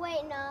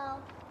 Wait, no.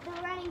 The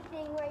running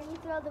thing where you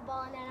throw the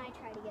ball and then I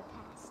try to get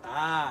past.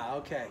 Ah,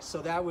 okay. So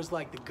that was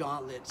like the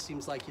gauntlet.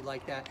 Seems like you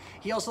like that.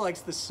 He also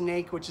likes the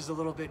snake, which is a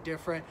little bit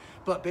different,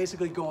 but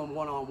basically going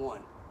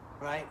one-on-one,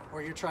 right?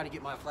 Where you're trying to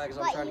get my flag as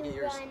I'm trying to get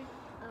yours. Run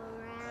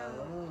around.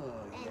 Oh,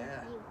 and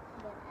yeah. You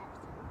go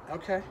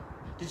past. Okay.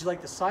 Did you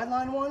like the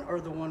sideline one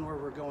or the one where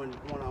we're going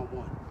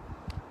one-on-one?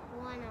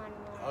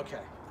 One-on-one.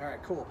 Okay. All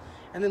right, cool.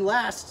 And then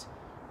last,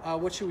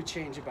 what should we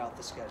change about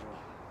the schedule?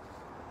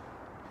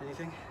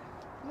 Anything?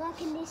 More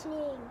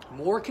conditioning.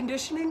 More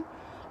conditioning?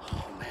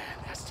 Oh man,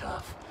 that's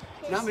tough.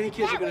 Not many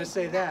kids are gonna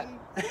say that.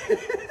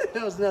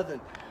 That was nothing.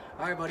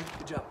 All right, buddy,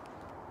 good job.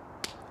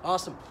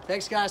 Awesome.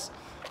 Thanks, guys.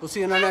 We'll see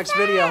you in our next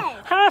video.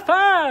 High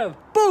five!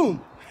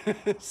 Boom!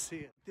 See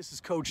ya. This is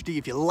Coach D.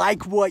 If you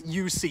like what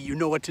you see, you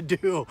know what to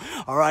do.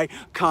 All right,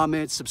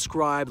 comment,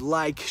 subscribe,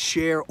 like,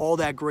 share, all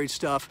that great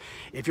stuff.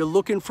 If you're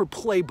looking for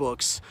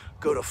playbooks,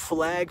 go to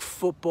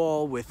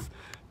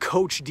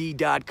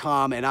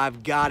flagfootballwithcoachd.com, and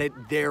I've got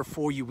it there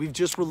for you. We've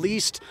just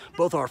released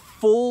both our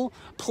full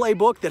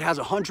playbook that has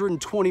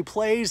 120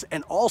 plays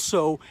and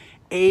also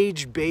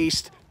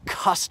age-based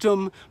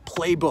custom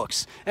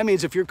playbooks. That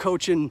means if you're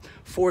coaching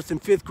 4th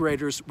and 5th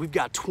graders, we've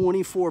got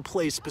 24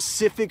 plays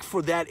specific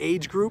for that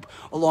age group,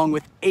 along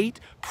with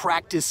 8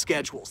 practice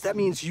schedules. That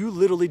means you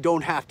literally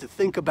don't have to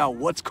think about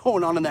what's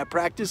going on in that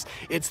practice.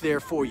 It's there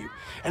for you.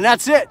 And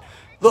that's it.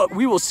 Look,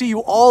 we will see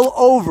you all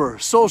over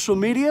social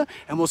media,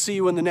 and we'll see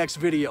you in the next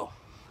video.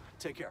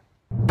 Take care.